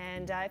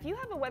 And if you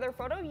have a weather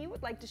photo you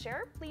would like to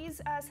share,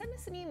 please send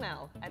us an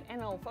email at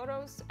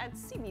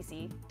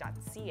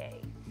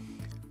nlphotos@cbc.ca.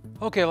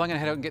 Okay, well, I'm going to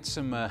head out and get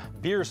some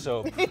beer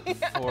soap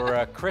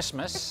for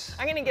Christmas.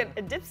 I'm going to get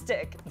a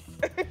dipstick.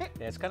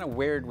 Yeah, it's kind of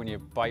weird when you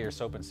buy your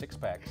soap in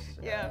six-packs.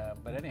 Yeah.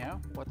 But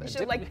anyhow. You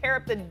should like pair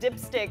up the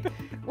dipstick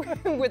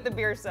with the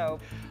beer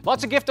soap.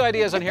 Lots of gift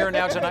ideas on Here and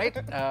Now tonight.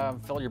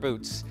 Fill your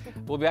boots.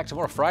 We'll be back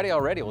tomorrow, Friday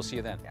already. We'll see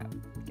you then. Yeah.